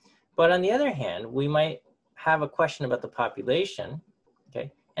 Okay, but on the other hand, we might have a question about the population.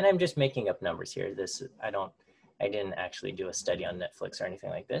 Okay, and I'm just making up numbers here. This I didn't actually do a study on Netflix or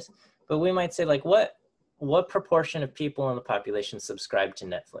anything like this. But we might say, like, what proportion of people in the population subscribe to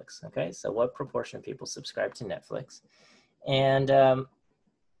Netflix? Okay, so what proportion of people subscribe to Netflix?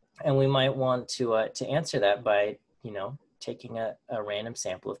 And we might want to answer that by, you know, taking a random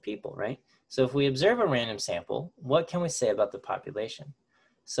sample of people, right? So if we observe a random sample, what can we say about the population?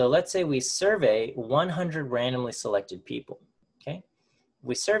 So let's say we survey 100 randomly selected people, okay?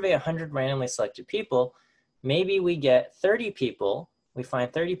 We survey 100 randomly selected people, maybe we get 30 people, we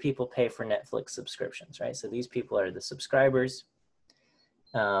find 30 people pay for Netflix subscriptions, right? So these people are the subscribers.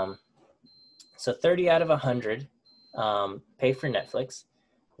 So 30 out of 100 pay for Netflix.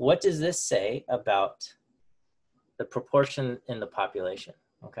 What does this say about the proportion in the population?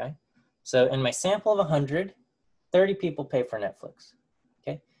 Okay, so in my sample of 100, 30 people pay for Netflix.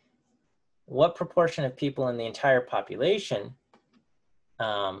 Okay, what proportion of people in the entire population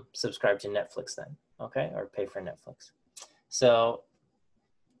subscribe to Netflix then? Okay, or pay for Netflix? So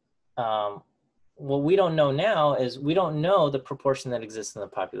what we don't know now is we don't know the proportion that exists in the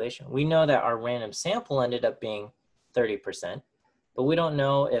population. We know that our random sample ended up being 30%. But we don't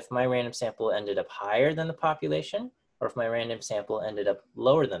know if my random sample ended up higher than the population or if my random sample ended up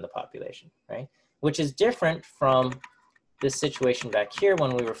lower than the population, right? Which is different from this situation back here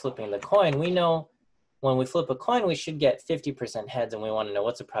when we were flipping the coin. We know when we flip a coin, we should get 50% heads, and we want to know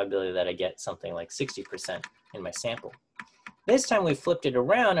what's the probability that I get something like 60% in my sample. This time we flipped it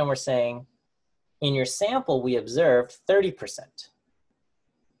around and we're saying, in your sample, we observed 30%.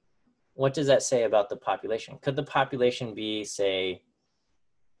 What does that say about the population? Could the population be, say,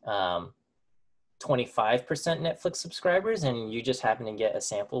 25% Netflix subscribers and you just happen to get a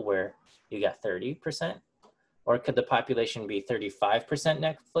sample where you got 30%? Or could the population be 35%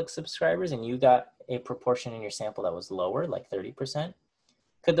 Netflix subscribers and you got a proportion in your sample that was lower, like 30%?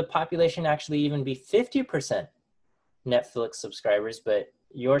 Could the population actually even be 50% Netflix subscribers, but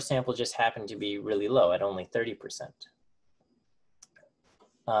your sample just happened to be really low at only 30%?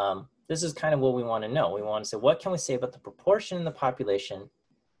 This is kind of what we want to know. We want to say, what can we say about the proportion in the population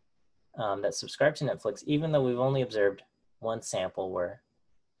that subscribe to Netflix, even though we've only observed one sample where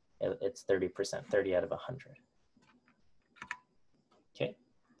it's 30%, 30 out of 100. Okay,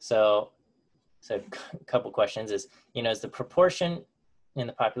 so a couple questions is, you know, is the proportion in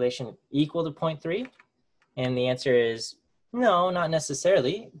the population equal to 0.3? And the answer is no, not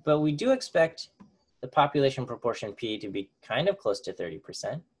necessarily, but we do expect the population proportion P to be kind of close to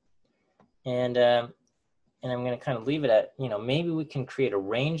 30%. And I'm going to kind of leave it at, you know, maybe we can create a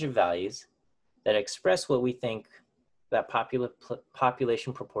range of values that express what we think that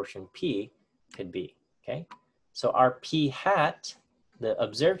population proportion P could be, okay? So our P hat, the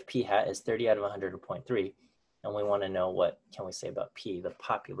observed P hat is 30 out of 100 or 0.3, and we want to know what can we say about P, the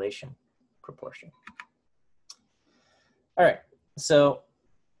population proportion. All right, so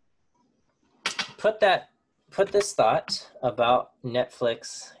put this thought about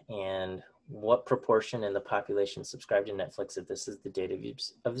Netflix and what proportion in the population subscribe to Netflix if this is the data you've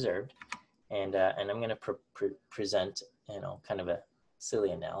observed. And I'm going to present, you know, kind of a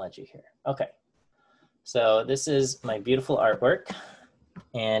silly analogy here. Okay, so this is my beautiful artwork,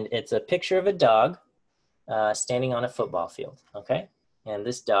 and it's a picture of a dog standing on a football field, okay? And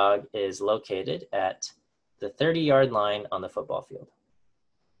this dog is located at the 30-yard line on the football field.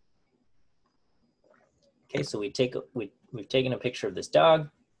 Okay, so we've taken a picture of this dog.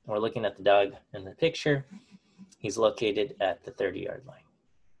 We're looking at the dog in the picture, He's located at the 30-yard line.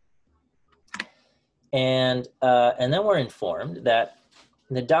 And then we're informed that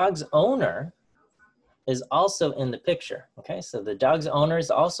the dog's owner is also in the picture. Okay, so the dog's owner is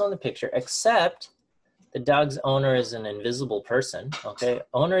also in the picture, except the dog's owner is an invisible person. Okay,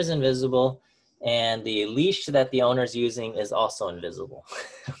 owner is invisible, and the leash that the owner is using is also invisible.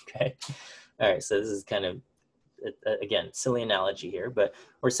 Okay, all right, so this is kind of, again, silly analogy here, but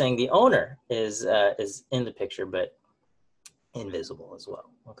we're saying the owner is in the picture, but invisible as well.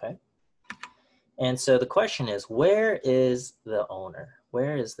 Okay. And so the question is, where is the owner?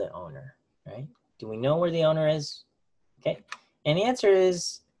 Where is the owner, right? Do we know where the owner is? Okay, and the answer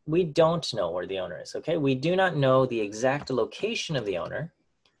is we don't know where the owner is, okay? We do not know the exact location of the owner,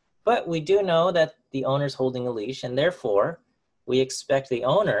 but we do know that the owner is holding a leash, and therefore we expect the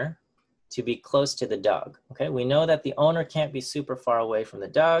owner to be close to the dog, okay? We know that the owner can't be super far away from the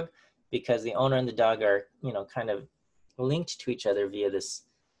dog because the owner and the dog are, you know, kind of linked to each other via this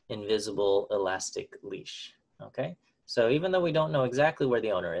invisible elastic leash, okay? So even though we don't know exactly where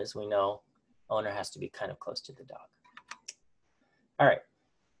the owner is, we know owner has to be kind of close to the dog. All right,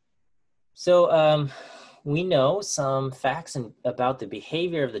 so we know some facts about the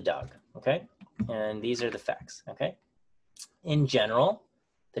behavior of the dog, okay? And these are the facts, okay? In general,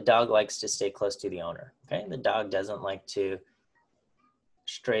 the dog likes to stay close to the owner, okay? The dog doesn't like to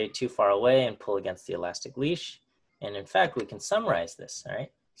stray too far away and pull against the elastic leash. And in fact, we can summarize this, all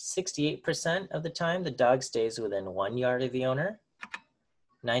right? 68% of the time, the dog stays within 1 yard of the owner.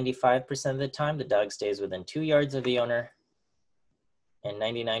 95% of the time, the dog stays within 2 yards of the owner. And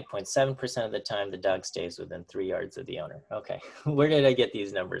 99.7% of the time, the dog stays within 3 yards of the owner. Okay, where did I get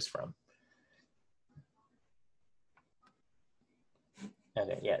these numbers from?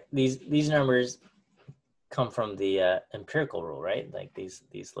 Okay, yeah, these numbers come from the empirical rule, right? Like these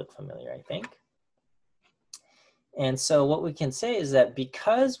look familiar, I think. And so what we can say is that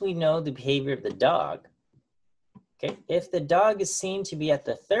because we know the behavior of the dog, okay, if the dog is seen to be at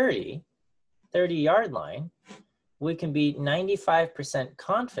the 30-yard line, we can be 95%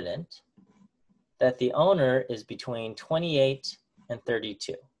 confident that the owner is between 28 and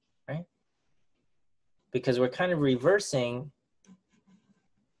 32, right? Because we're kind of reversing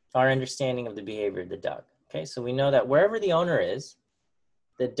our understanding of the behavior of the dog, okay? So we know that wherever the owner is,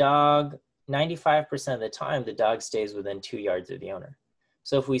 the dog, 95% of the time, the dog stays within 2 yards of the owner.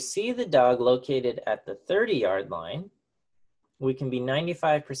 So if we see the dog located at the 30-yard line, we can be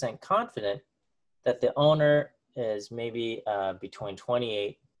 95% confident that the owner is maybe between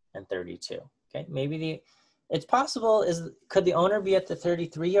 28 and 32. Okay, maybe it's possible, could the owner be at the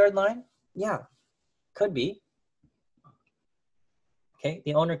 33-yard line? Yeah, could be. Okay,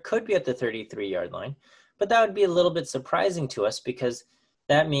 the owner could be at the 33-yard line, but that would be a little bit surprising to us because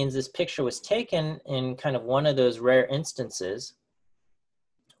that means this picture was taken in kind of one of those rare instances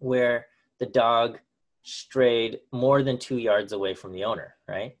where the dog strayed more than 2 yards away from the owner,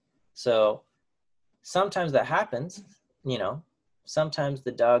 right? So sometimes that happens, you know, sometimes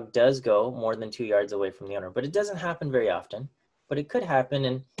the dog does go more than 2 yards away from the owner, but it doesn't happen very often, but it could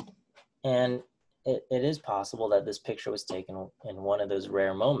happen. And it is possible that this picture was taken in one of those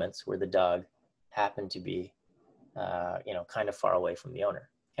rare moments where the dog happened to be, you know, kind of far away from the owner,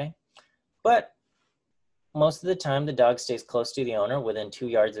 okay? But most of the time, the dog stays close to the owner, within 2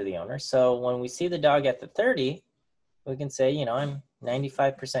 yards of the owner. So when we see the dog at the 30, we can say, you know, I'm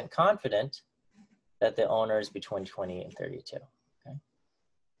 95% confident that the owner is between 20 and 32, okay?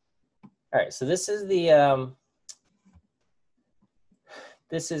 All right, so this is the,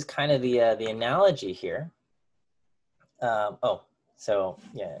 this is kind of the analogy here. So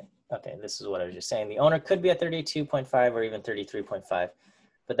yeah, okay, this is what I was just saying. The owner could be at 32.5 or even 33.5,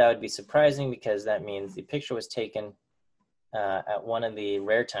 but that would be surprising because that means the picture was taken at one of the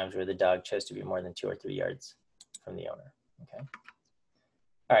rare times where the dog chose to be more than 2 or 3 yards from the owner, okay?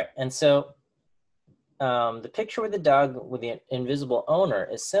 All right, and so the picture with the dog with the invisible owner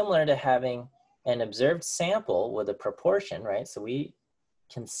is similar to having an observed sample with a proportion, right? So we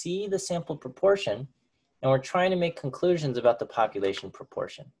can see the sample proportion and we're trying to make conclusions about the population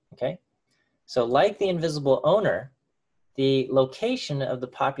proportion, okay? So like the invisible owner, the location of the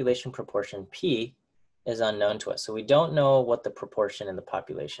population proportion P is unknown to us. So we don't know what the proportion in the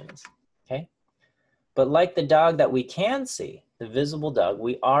population is, okay? But like the dog that we can see, the visible dog,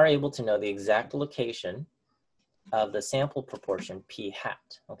 we are able to know the exact location of the sample proportion P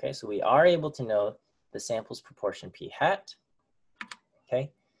hat, okay? So we are able to know the sample's proportion P hat, okay?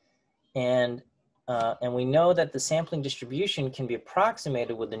 And we know that the sampling distribution can be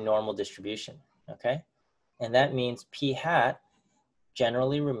approximated with the normal distribution, okay? And that means P hat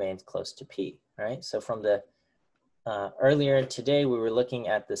generally remains close to P, right? So from the earlier today, we were looking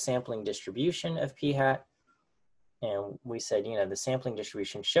at the sampling distribution of p hat, and we said, you know, the sampling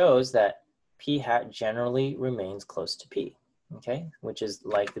distribution shows that p hat generally remains close to p, okay, which is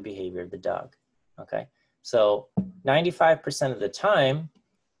like the behavior of the dog, okay? So 95% of the time,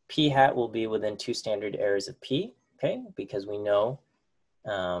 p hat will be within 2 standard errors of p, okay, because we know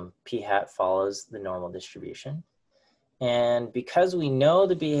p hat follows the normal distribution. And because we know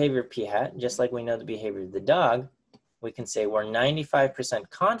the behavior of p hat, just like we know the behavior of the dog, we can say we're 95%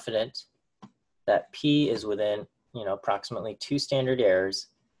 confident that p is within, you know, approximately 2 standard errors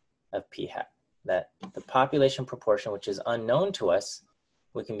of p hat. That the population proportion, which is unknown to us,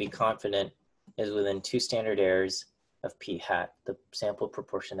 we can be confident is within 2 standard errors of p hat, the sample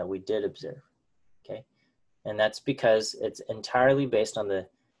proportion that we did observe, okay? And that's because it's entirely based on the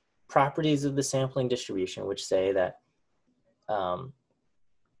properties of the sampling distribution, which say that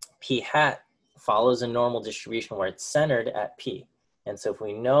p hat follows a normal distribution where it's centered at p. And so if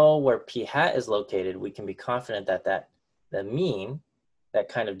we know where p hat is located, we can be confident that the mean that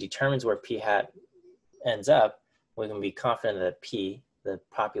kind of determines where p hat ends up, we can be confident that p, the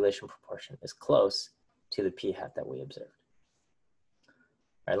population proportion, is close to the p hat that we observed.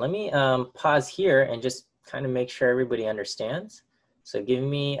 All right, let me pause here and just kind of make sure everybody understands. So give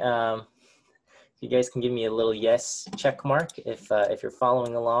me, you guys can give me a little yes check mark if you're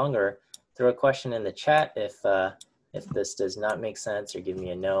following along, or throw a question in the chat if this does not make sense, or give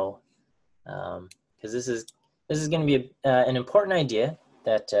me a no, because this is going to be an important idea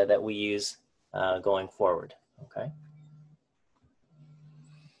that we use going forward. Okay.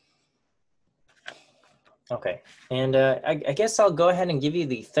 Okay, and I guess I'll go ahead and give you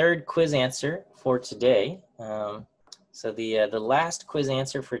the third quiz answer for today. So the last quiz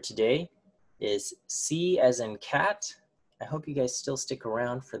answer for today is C as in cat. I hope you guys still stick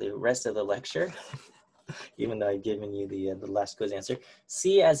around for the rest of the lecture, even though I've given you the last quiz answer.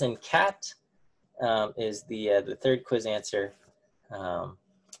 C as in cat is the third quiz answer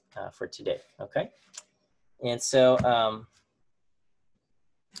for today. Okay, and so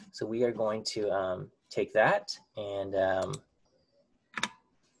so we are going to take that and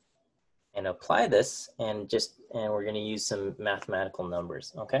apply this, and we're going to use some mathematical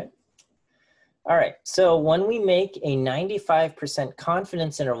numbers. Okay. All right, so when we make a 95%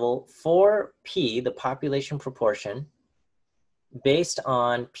 confidence interval for P, the population proportion, based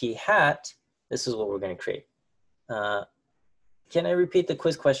on P hat, this is what we're going to create. Can I repeat the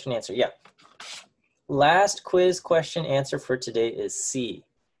quiz question answer? Yeah. Last quiz question answer for today is C.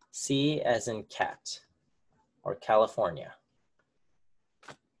 C as in cat, or California.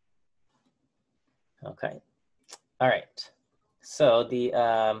 Okay. All right. So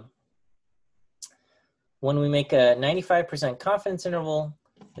the when we make a 95% confidence interval,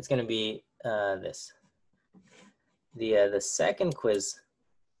 it's going to be this. The second quiz.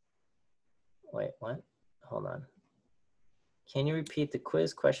 Wait, what? Hold on. Can you repeat the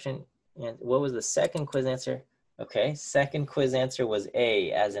quiz question? And what was the second quiz answer? Okay, second quiz answer was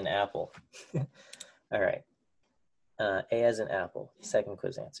A as in apple. All right. A as in apple, second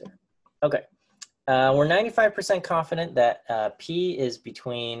quiz answer. Okay. We're 95% confident that P is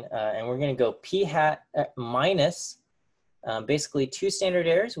between, and we're going to go P hat minus basically 2 standard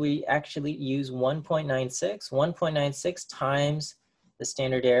errors. We actually use 1.96 times the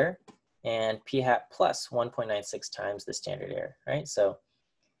standard error, and P hat plus 1.96 times the standard error, right? So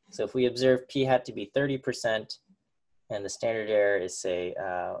if we observe P hat to be 30% and the standard error is, say,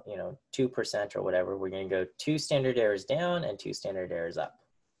 2% or whatever, we're going to go 2 standard errors down and 2 standard errors up.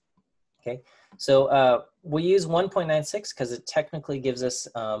 Okay, so we use 1.96 because it technically gives us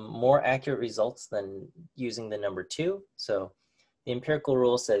more accurate results than using the number 2. So the empirical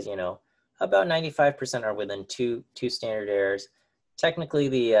rule says, you know, about 95% are within two standard errors.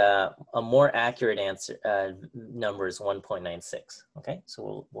 Technically, a more accurate answer number is 1.96. Okay,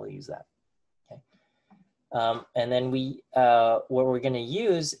 so we'll use that. Okay, and then what we're going to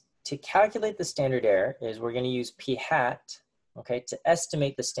use to calculate the standard error is we're going to use P hat. Okay, to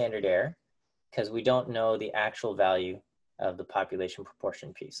estimate the standard error, because we don't know the actual value of the population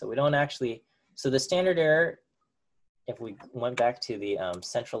proportion P. So we don't actually, so the standard error, if we went back to the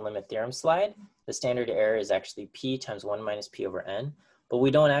central limit theorem slide, the standard error is actually P times 1 minus P over N, but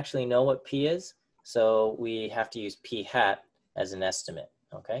we don't actually know what P is, so we have to use P hat as an estimate,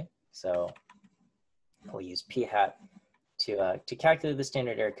 okay? So we'll use P hat to calculate the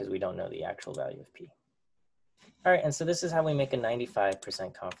standard error because we don't know the actual value of P. All right, and so this is how we make a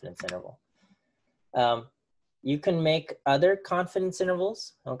 95% confidence interval. You can make other confidence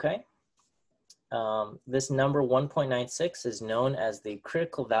intervals, okay? This number 1.96 is known as the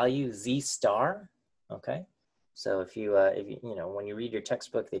critical value Z star, okay? So if you, when you read your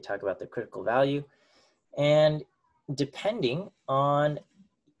textbook, they talk about the critical value, and depending on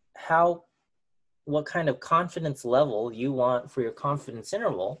what kind of confidence level you want for your confidence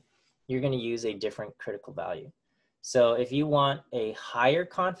interval, you're going to use a different critical value. So if you want a higher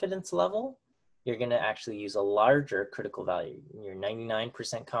confidence level, you're going to actually use a larger critical value. Your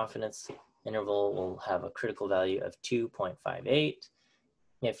 99% confidence interval will have a critical value of 2.58.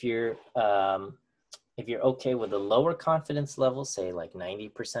 If you're okay with a lower confidence level, say like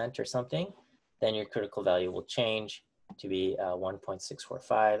 90% or something, then your critical value will change to be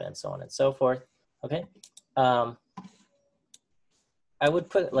 1.645 and so on and so forth. Okay. I would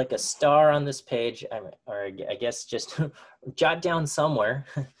put like a star on this page, or I guess just jot down somewhere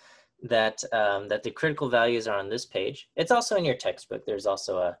that that the critical values are on this page. It's also in your textbook. There's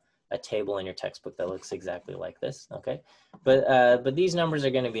also a table in your textbook that looks exactly like this. Okay, but these numbers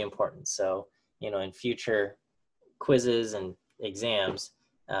are going to be important. So in future quizzes and exams,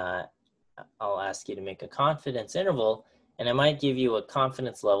 I'll ask you to make a confidence interval, and I might give you a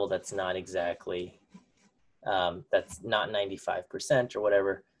confidence level that's not exactly that's not 95% or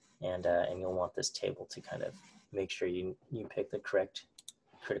whatever, and you'll want this table to kind of make sure you pick the correct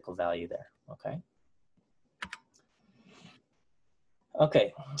critical value there.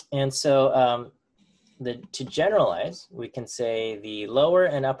 Okay, and so to generalize, we can say the lower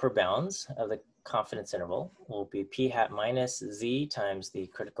and upper bounds of the confidence interval will be p hat minus z times the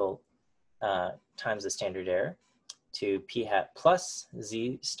critical times the standard error to p hat plus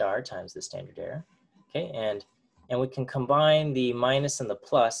z star times the standard error. Okay, and we can combine the minus and the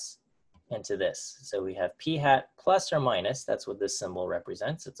plus into this. So we have p hat plus or minus, that's what this symbol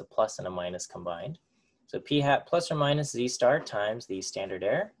represents. It's a plus and a minus combined. So p hat plus or minus z star times the standard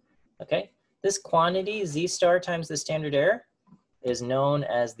error. Okay, this quantity z star times the standard error is known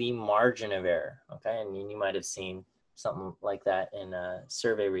as the margin of error. Okay, and you might have seen something like that in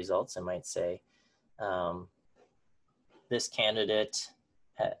survey results. It might say this candidate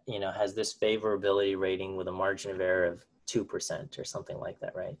has this favorability rating with a margin of error of 2% or something like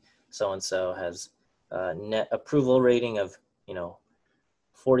that, right? So-and-so has a net approval rating of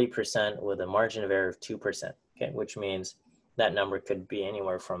 40% with a margin of error of 2%, okay? Which means that number could be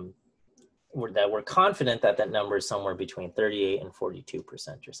anywhere from, that we're confident that that number is somewhere between 38 and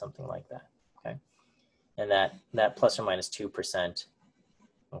 42% or something like that, okay? And that plus or minus 2%,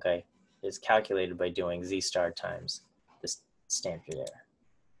 okay, is calculated by doing z star times this standard error.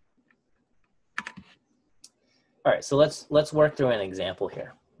 All right, so let's work through an example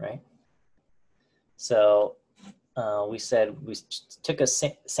here, right? So we said we took a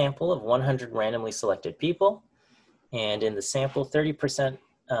sample of 100 randomly selected people, and in the sample, 30%,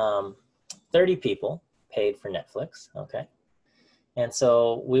 30 people paid for Netflix, okay? And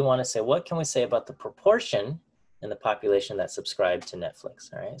so we want to say, what can we say about the proportion in the population that subscribed to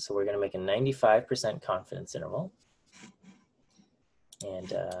Netflix, all right? So we're going to make a 95% confidence interval.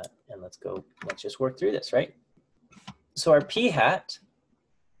 And let's just work through this, right? So our p hat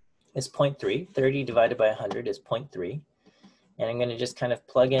is 0.3. 30 divided by 100 is 0.3. And I'm going to just kind of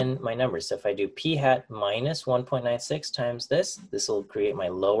plug in my numbers. So if I do p hat minus 1.96 times this will create my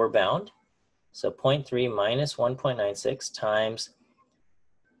lower bound. So 0.3 minus 1.96 times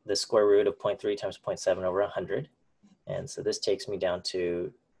the square root of 0.3 times 0.7 over 100. And so this takes me down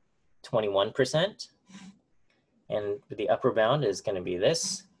to 21%. And the upper bound is going to be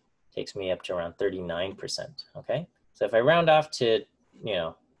this. Takes me up to around 39%, okay? So if I round off to,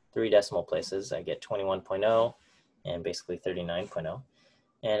 3 decimal places, I get 21.0 and basically 39.0.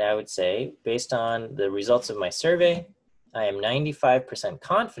 And I would say, based on the results of my survey, I am 95%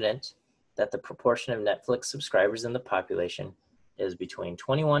 confident that the proportion of Netflix subscribers in the population is between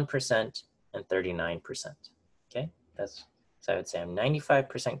 21% and 39%, okay? So I would say I'm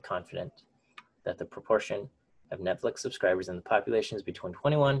 95% confident that the proportion of Netflix subscribers in the population is between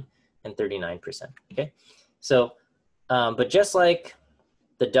 21 and 39%, okay? So, but just like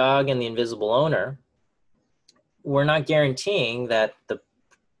the dog and the invisible owner, we're not guaranteeing that the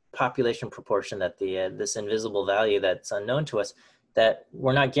population proportion, that this invisible value that's unknown to us, that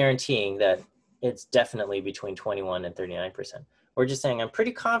we're not guaranteeing that it's definitely between 21 and 39%. We're just saying I'm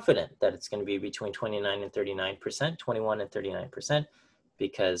pretty confident that it's going to be between 29 and 39%, 21 and 39%,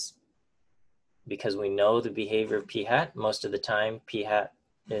 because we know the behavior of p hat. Most of the time, p hat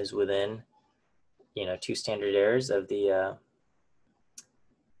is within, 2 standard errors of the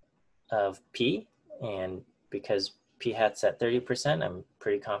of p, and because p hat's at 30%, I'm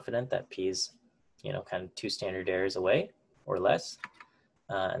pretty confident that p is, kind of 2 standard errors away or less,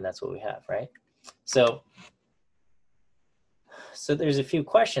 and that's what we have, right? So there's a few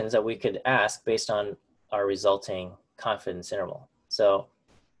questions that we could ask based on our resulting confidence interval. So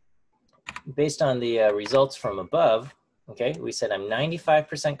based on the results from above, okay, we said I'm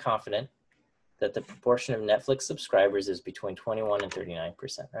 95% confident that the proportion of Netflix subscribers is between 21 and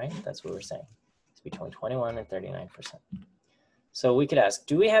 39%, right? That's what we're saying. It's between 21 and 39%. So we could ask,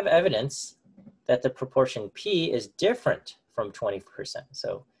 do we have evidence that the proportion P is different from 20%?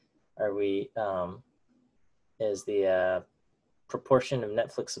 So are we, is the proportion of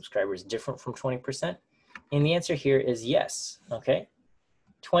Netflix subscribers different from 20%? And the answer here is yes, okay?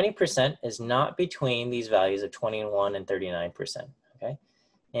 20% is not between these values of 21 and 39%, okay?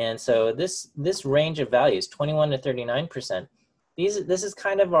 And so this range of values, 21 to 39%, this is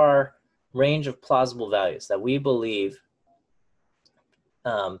kind of our range of plausible values that we believe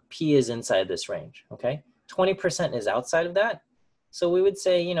P is inside this range, okay? 20% is outside of that. So we would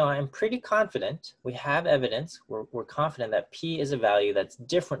say, you know, I'm pretty confident, we have evidence, we're confident that P is a value that's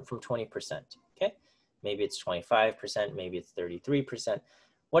different from 20%, okay? Maybe it's 25%, maybe it's 33%.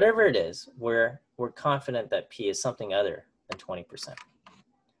 Whatever it is, we're confident that P is something other than 20%,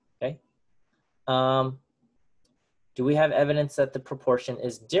 okay? Do we have evidence that the proportion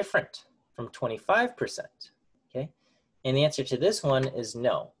is different from 25%, okay? And the answer to this one is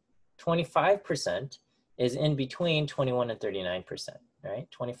no. 25% is in between 21 and 39%, right?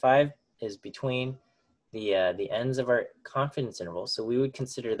 25 is between the ends of our confidence interval, so we would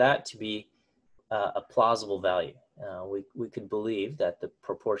consider that to be a plausible value. We could believe that the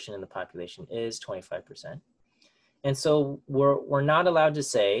proportion in the population is 25%. And so we're not allowed to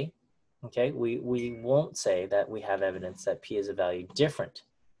say, okay, we won't say that we have evidence that P is a value different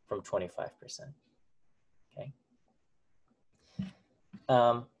from 25%, okay?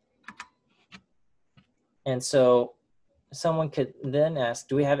 And so someone could then ask,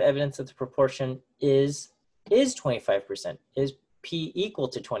 do we have evidence that the proportion is 25%? Is P equal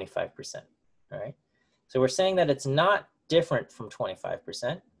to 25%, all right? So we're saying that it's not different from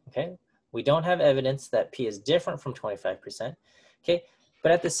 25%, okay? We don't have evidence that P is different from 25%, okay?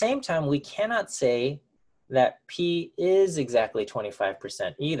 But at the same time, we cannot say that P is exactly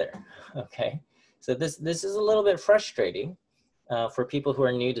 25% either, okay? So this is a little bit frustrating for people who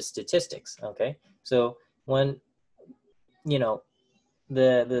are new to statistics, okay? So when, you know,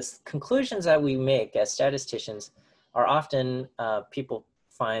 the conclusions that we make as statisticians are often, people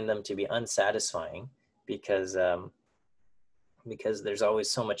find them to be unsatisfying because there's always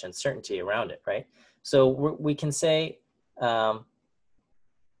so much uncertainty around it, right? So we can say,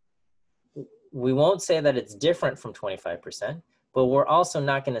 we won't say that it's different from 25%, but we're also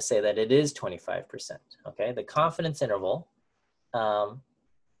not going to say that it is 25%, okay? The confidence interval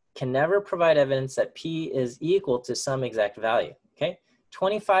can never provide evidence that P is equal to some exact value, okay?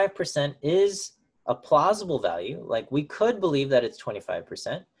 25% is a plausible value, like we could believe that it's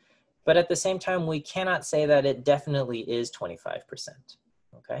 25%, but at the same time, we cannot say that it definitely is 25%,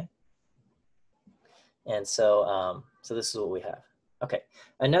 okay? And so, so this is what we have. Okay,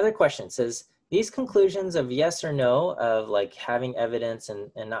 another question says, these conclusions of yes or no, of like having evidence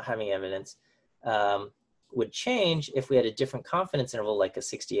and not having evidence, would change if we had a different confidence interval, like a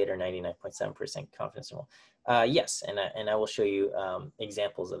 68 or 99.7% confidence interval. Yes, and I will show you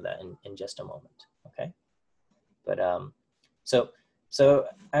examples of that in just a moment, okay? But so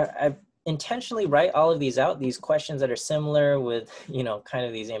I intentionally write all of these out, these questions that are similar with, you know, kind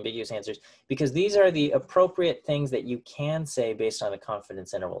of these ambiguous answers, because these are the appropriate things that you can say based on the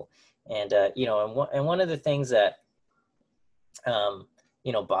confidence interval. And, you know, and one of the things that,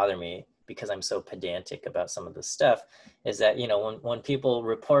 you know, bother me because I'm so pedantic about some of this stuff is that, you know, when people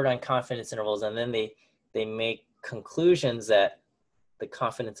report on confidence intervals and then they make conclusions that the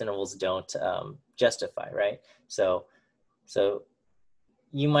confidence intervals don't justify, right? So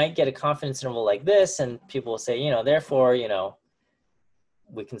you might get a confidence interval like this and people will say, you know, therefore, you know,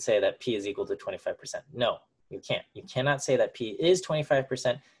 we can say that P is equal to 25%. No, you can't. You cannot say that P is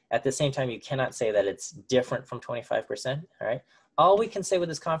 25%. At the same time, you cannot say that it's different from 25%, all right? All we can say with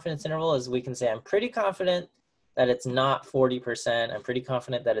this confidence interval is we can say, I'm pretty confident that it's not 40%. I'm pretty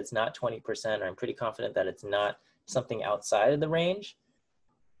confident that it's not 20%. Or I'm pretty confident that it's not something outside of the range.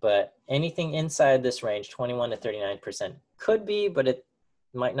 But anything inside this range, 21 to 39%, could be, but it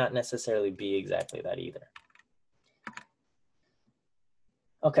might not necessarily be exactly that either.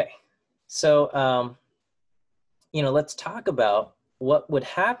 Okay, so, you know, let's talk about what would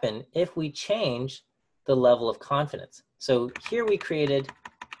happen if we change the level of confidence. So here we created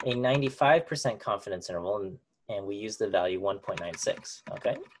a 95% confidence interval and we use the value 1.96,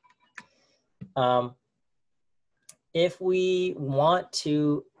 okay? If we want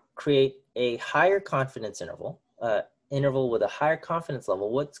to create a higher confidence interval, interval with a higher confidence level,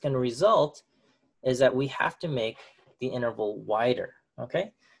 what's going to result is that we have to make the interval wider,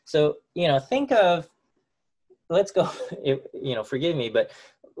 okay? So, you know, think of, let's go, you know, forgive me, but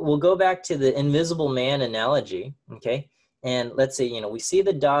we'll go back to the invisible man analogy, okay? And let's say, you know, we see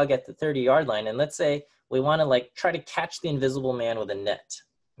the dog at the 30-yard line, and let's say we want to like try to catch the invisible man with a net,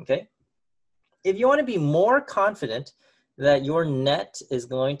 okay? If you want to be more confident that your net is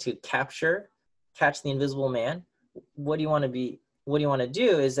going to catch the invisible man, what do you want to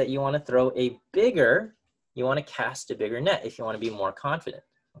do is that you want to throw a bigger, you want to cast a bigger net if you want to be more confident,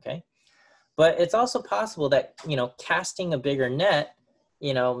 okay? But it's also possible that, you know, casting a bigger net,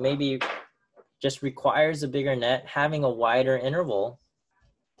 you know, maybe just requires a bigger net. Having a wider interval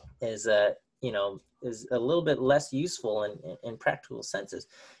is you know, is a little bit less useful in practical senses.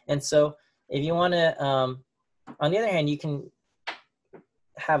 And so if you want to, on the other hand, you can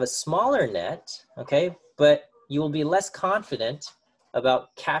have a smaller net, okay, but you will be less confident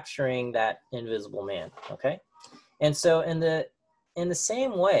about capturing that invisible man, okay? And so in the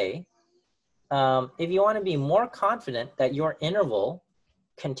same way, if you want to be more confident that your interval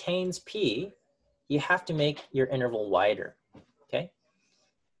contains P, you have to make your interval wider, okay?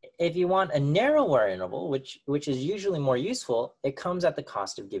 If you want a narrower interval, which is usually more useful, it comes at the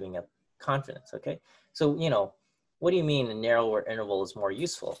cost of giving up confidence, okay? So, you know, what do you mean a narrower interval is more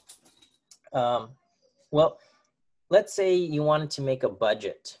useful? Well, let's say you wanted to make a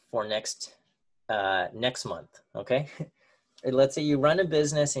budget for next month, okay? Let's say you run a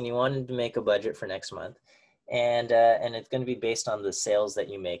business and you wanted to make a budget for next month, and it's going to be based on the sales that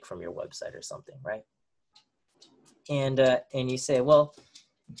you make from your website or something, right? And you say, well,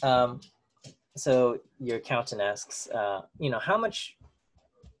 so your accountant asks, you know, how much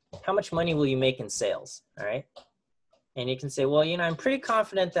money will you make in sales, all right? And you can say, well, you know, I'm pretty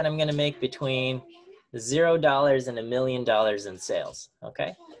confident that I'm going to make between $0 and $1 million in sales,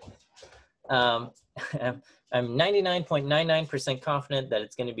 okay? I'm 99.99% confident that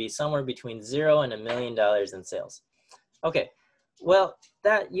it's going to be somewhere between 0 and $1 million in sales. Okay, well,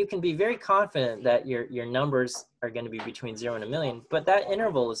 that you can be very confident that your numbers are going to be between 0 and $1 million, but that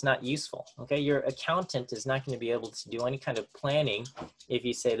interval is not useful, okay? Your accountant is not going to be able to do any kind of planning if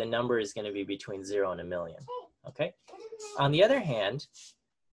you say the number is going to be between 0 and $1 million, okay? On the other hand,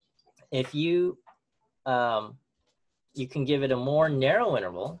 if you, you can give it a more narrow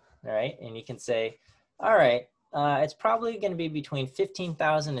interval, all right? And you can say, all right, it's probably going to be between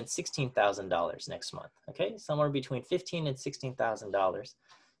 $15,000 and $16,000 next month, okay? Somewhere between $15,000 and $16,000.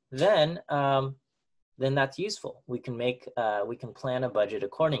 Then that's useful. We can plan a budget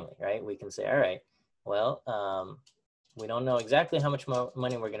accordingly, right? We can say, all right, well, we don't know exactly how much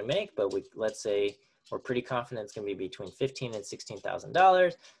money we're going to make, but let's say we're pretty confident it's going to be between $15,000 and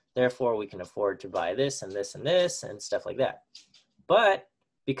 $16,000. Therefore, we can afford to buy this and this and this and stuff like that. But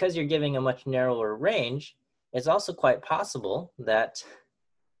because you're giving a much narrower range, it's also quite possible that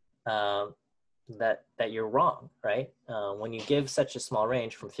that you're wrong, right? When you give such a small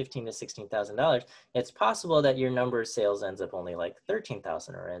range from $15,000 to $16,000, it's possible that your number of sales ends up only like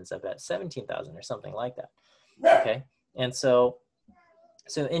 13,000 or ends up at 17,000 or something like that. Okay, and so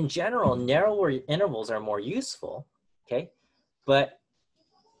in general, narrower intervals are more useful. Okay, but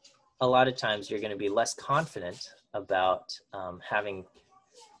a lot of times you're going to be less confident about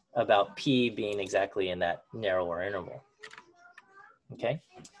about P being exactly in that narrower interval. Okay.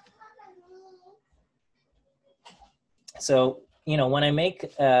 So, you know, when I make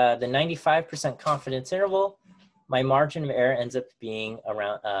the 95% confidence interval, my margin of error ends up being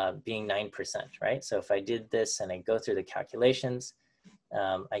around being 9%, right? So if I did this and I go through the calculations,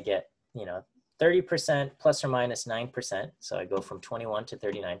 I get, you know, 30% plus or minus 9%. So I go from 21 to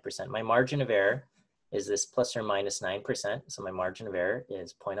 39%. My margin of error is this plus or minus 9%. So my margin of error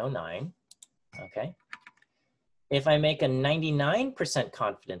is 0.09, okay? If I make a 99%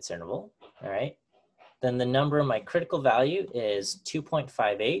 confidence interval, all right, then the number of my critical value is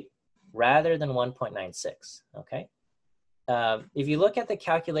 2.58 rather than 1.96, okay? If you look at the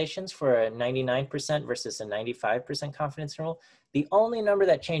calculations for a 99% versus a 95% confidence interval, the only number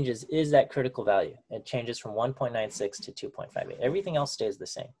that changes is that critical value. It changes from 1.96 to 2.58. Everything else stays the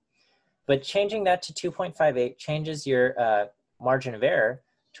same. But changing that to 2.58 changes your margin of error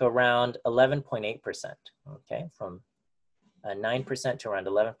to around 11.8%, okay? From 9% to around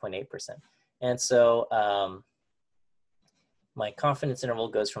 11.8%. And so my confidence interval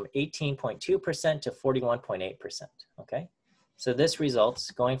goes from 18.2% to 41.8%, okay? So this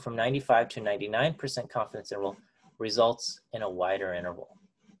results, going from 95 to 99% confidence interval, results in a wider interval,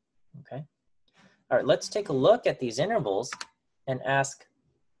 okay? All right, let's take a look at these intervals and ask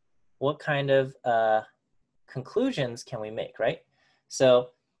what kind of conclusions can we make, right? So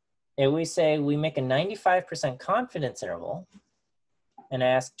if we say we make a 95% confidence interval and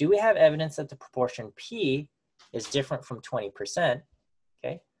ask, do we have evidence that the proportion P is different from 20%?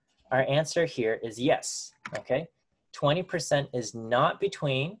 Okay, our answer here is yes. Okay, 20% is not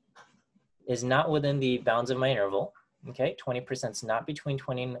within the bounds of my interval. Okay, 20% is not between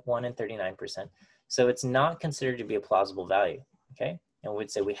 21 and 39%. So it's not considered to be a plausible value. Okay, and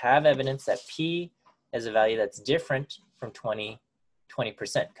we'd say we have evidence that P is a value that's different from 20%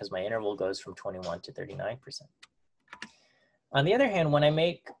 because my interval goes from 21 to 39%. On the other hand, when I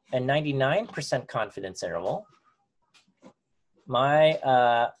make a 99% confidence interval, my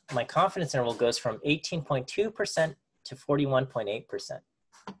confidence interval goes from 18.2% to 41.8%.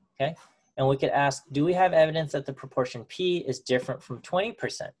 Okay, and we could ask, do we have evidence that the proportion P is different from 20%?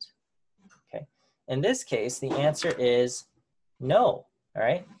 Okay, in this case, the answer is no. All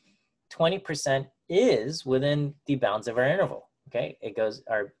right, 20% is within the bounds of our interval. Okay,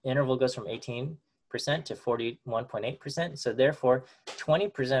 our interval goes from 18% to 41.8%. So therefore,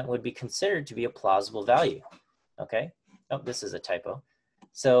 20% would be considered to be a plausible value. Okay. Oh, this is a typo.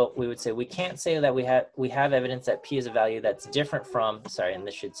 So we would say we can't say that we have evidence that P is a value that's different from, sorry, and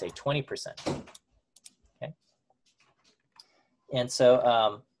this should say 20%. Okay. And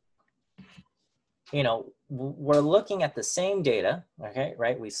so, you know, we're looking at the same data, okay,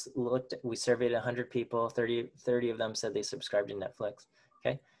 right? We surveyed 100 people, 30 of them said they subscribed to Netflix,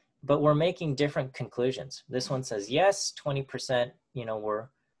 okay? But we're making different conclusions. This one says, yes, 20%, you know,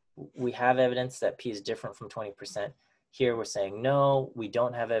 we have evidence that P is different from 20%. Here we're saying, no, we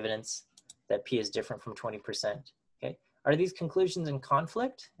don't have evidence that P is different from 20%, okay? Are these conclusions in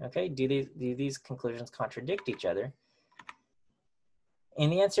conflict? Okay, do these conclusions contradict each other?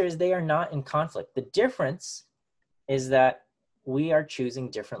 And the answer is they are not in conflict. The difference is that we are choosing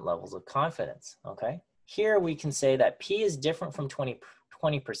different levels of confidence, okay? Here we can say that P is different from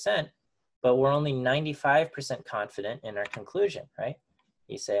 20%, but we're only 95% confident in our conclusion, right?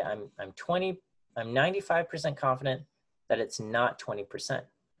 You say, I'm 95% confident that it's not 20%,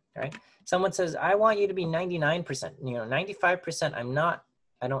 right? Someone says, I want you to be 99%, you know, 95%, I'm not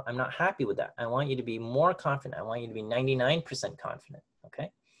happy with that. I want you to be more confident. I want you to be 99% confident, okay?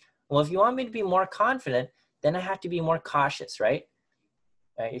 Well, if you want me to be more confident, then I have to be more cautious, right?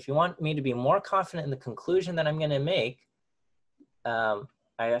 If you want me to be more confident in the conclusion that I'm gonna make, I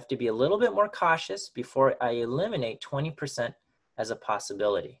have to be a little bit more cautious before I eliminate 20% as a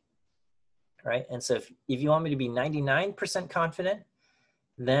possibility, right? And so if you want me to be 99% confident,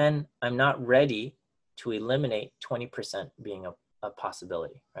 then I'm not ready to eliminate 20% being a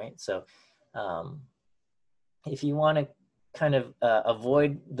possibility, right? So if you want to kind of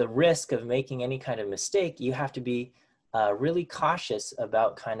avoid the risk of making any kind of mistake, you have to be really cautious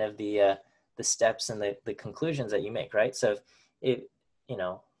about kind of the steps and the conclusions that you make, right? So if you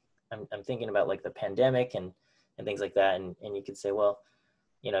know, I'm thinking about like the pandemic and things like that, and you could say, well,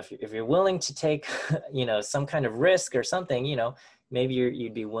 you know, if you're willing to take, you know, some kind of risk or something, you know, maybe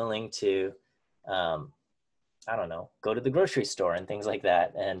you'd be willing to, I don't know, go to the grocery store and things like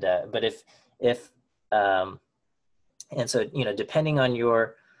that. And, but and so, you know, depending on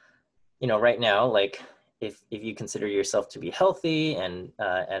your, you know, right now, like if you consider yourself to be healthy and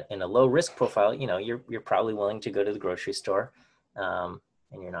in a low risk profile, you know, you're probably willing to go to the grocery store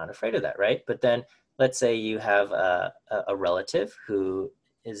and you're not afraid of that, right? But then let's say you have a relative who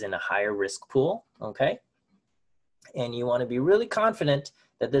is in a higher risk pool, okay? And you want to be really confident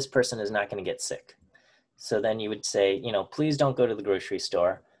that this person is not going to get sick. So then you would say, you know, please don't go to the grocery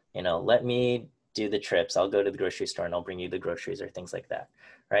store. You know, let me do the trips. I'll go to the grocery store and I'll bring you the groceries or things like that,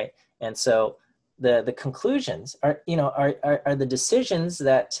 right? And so the conclusions are, you know, are the decisions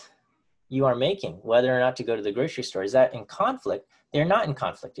that you are making, whether or not to go to the grocery store. Is that in conflict? They're not in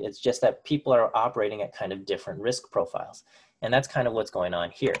conflict. It's just that people are operating at kind of different risk profiles. And that's kind of what's going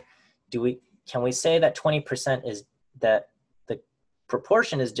on here. Can we say that 20% is that the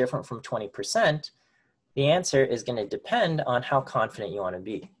proportion is different from 20%? The answer is going to depend on how confident you want to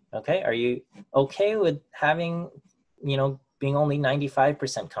be. Okay. Are you okay with having, you know, being only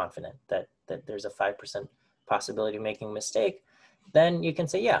 95% confident that there's a 5% possibility of making a mistake? Then you can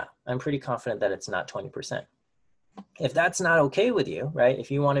say, yeah, I'm pretty confident that it's not 20%. If that's not okay with you, right? If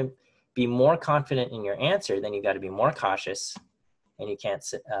you want to be more confident in your answer, then you got to be more cautious, and you can't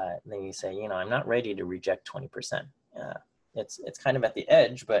then you say, you know, I'm not ready to reject 20%. It's kind of at the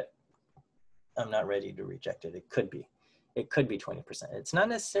edge, but I'm not ready to reject it. It could be 20%. It's not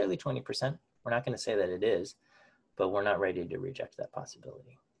necessarily 20%. We're not going to say that it is, but we're not ready to reject that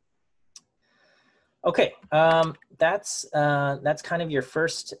possibility. Okay, that's kind of your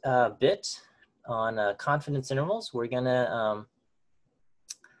first bit on confidence intervals. We're gonna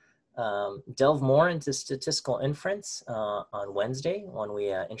delve more into statistical inference on Wednesday when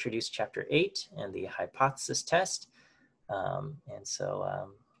we introduce Chapter 8 and the hypothesis test. And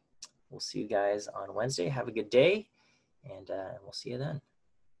so we'll see you guys on Wednesday. Have a good day, and we'll see you then.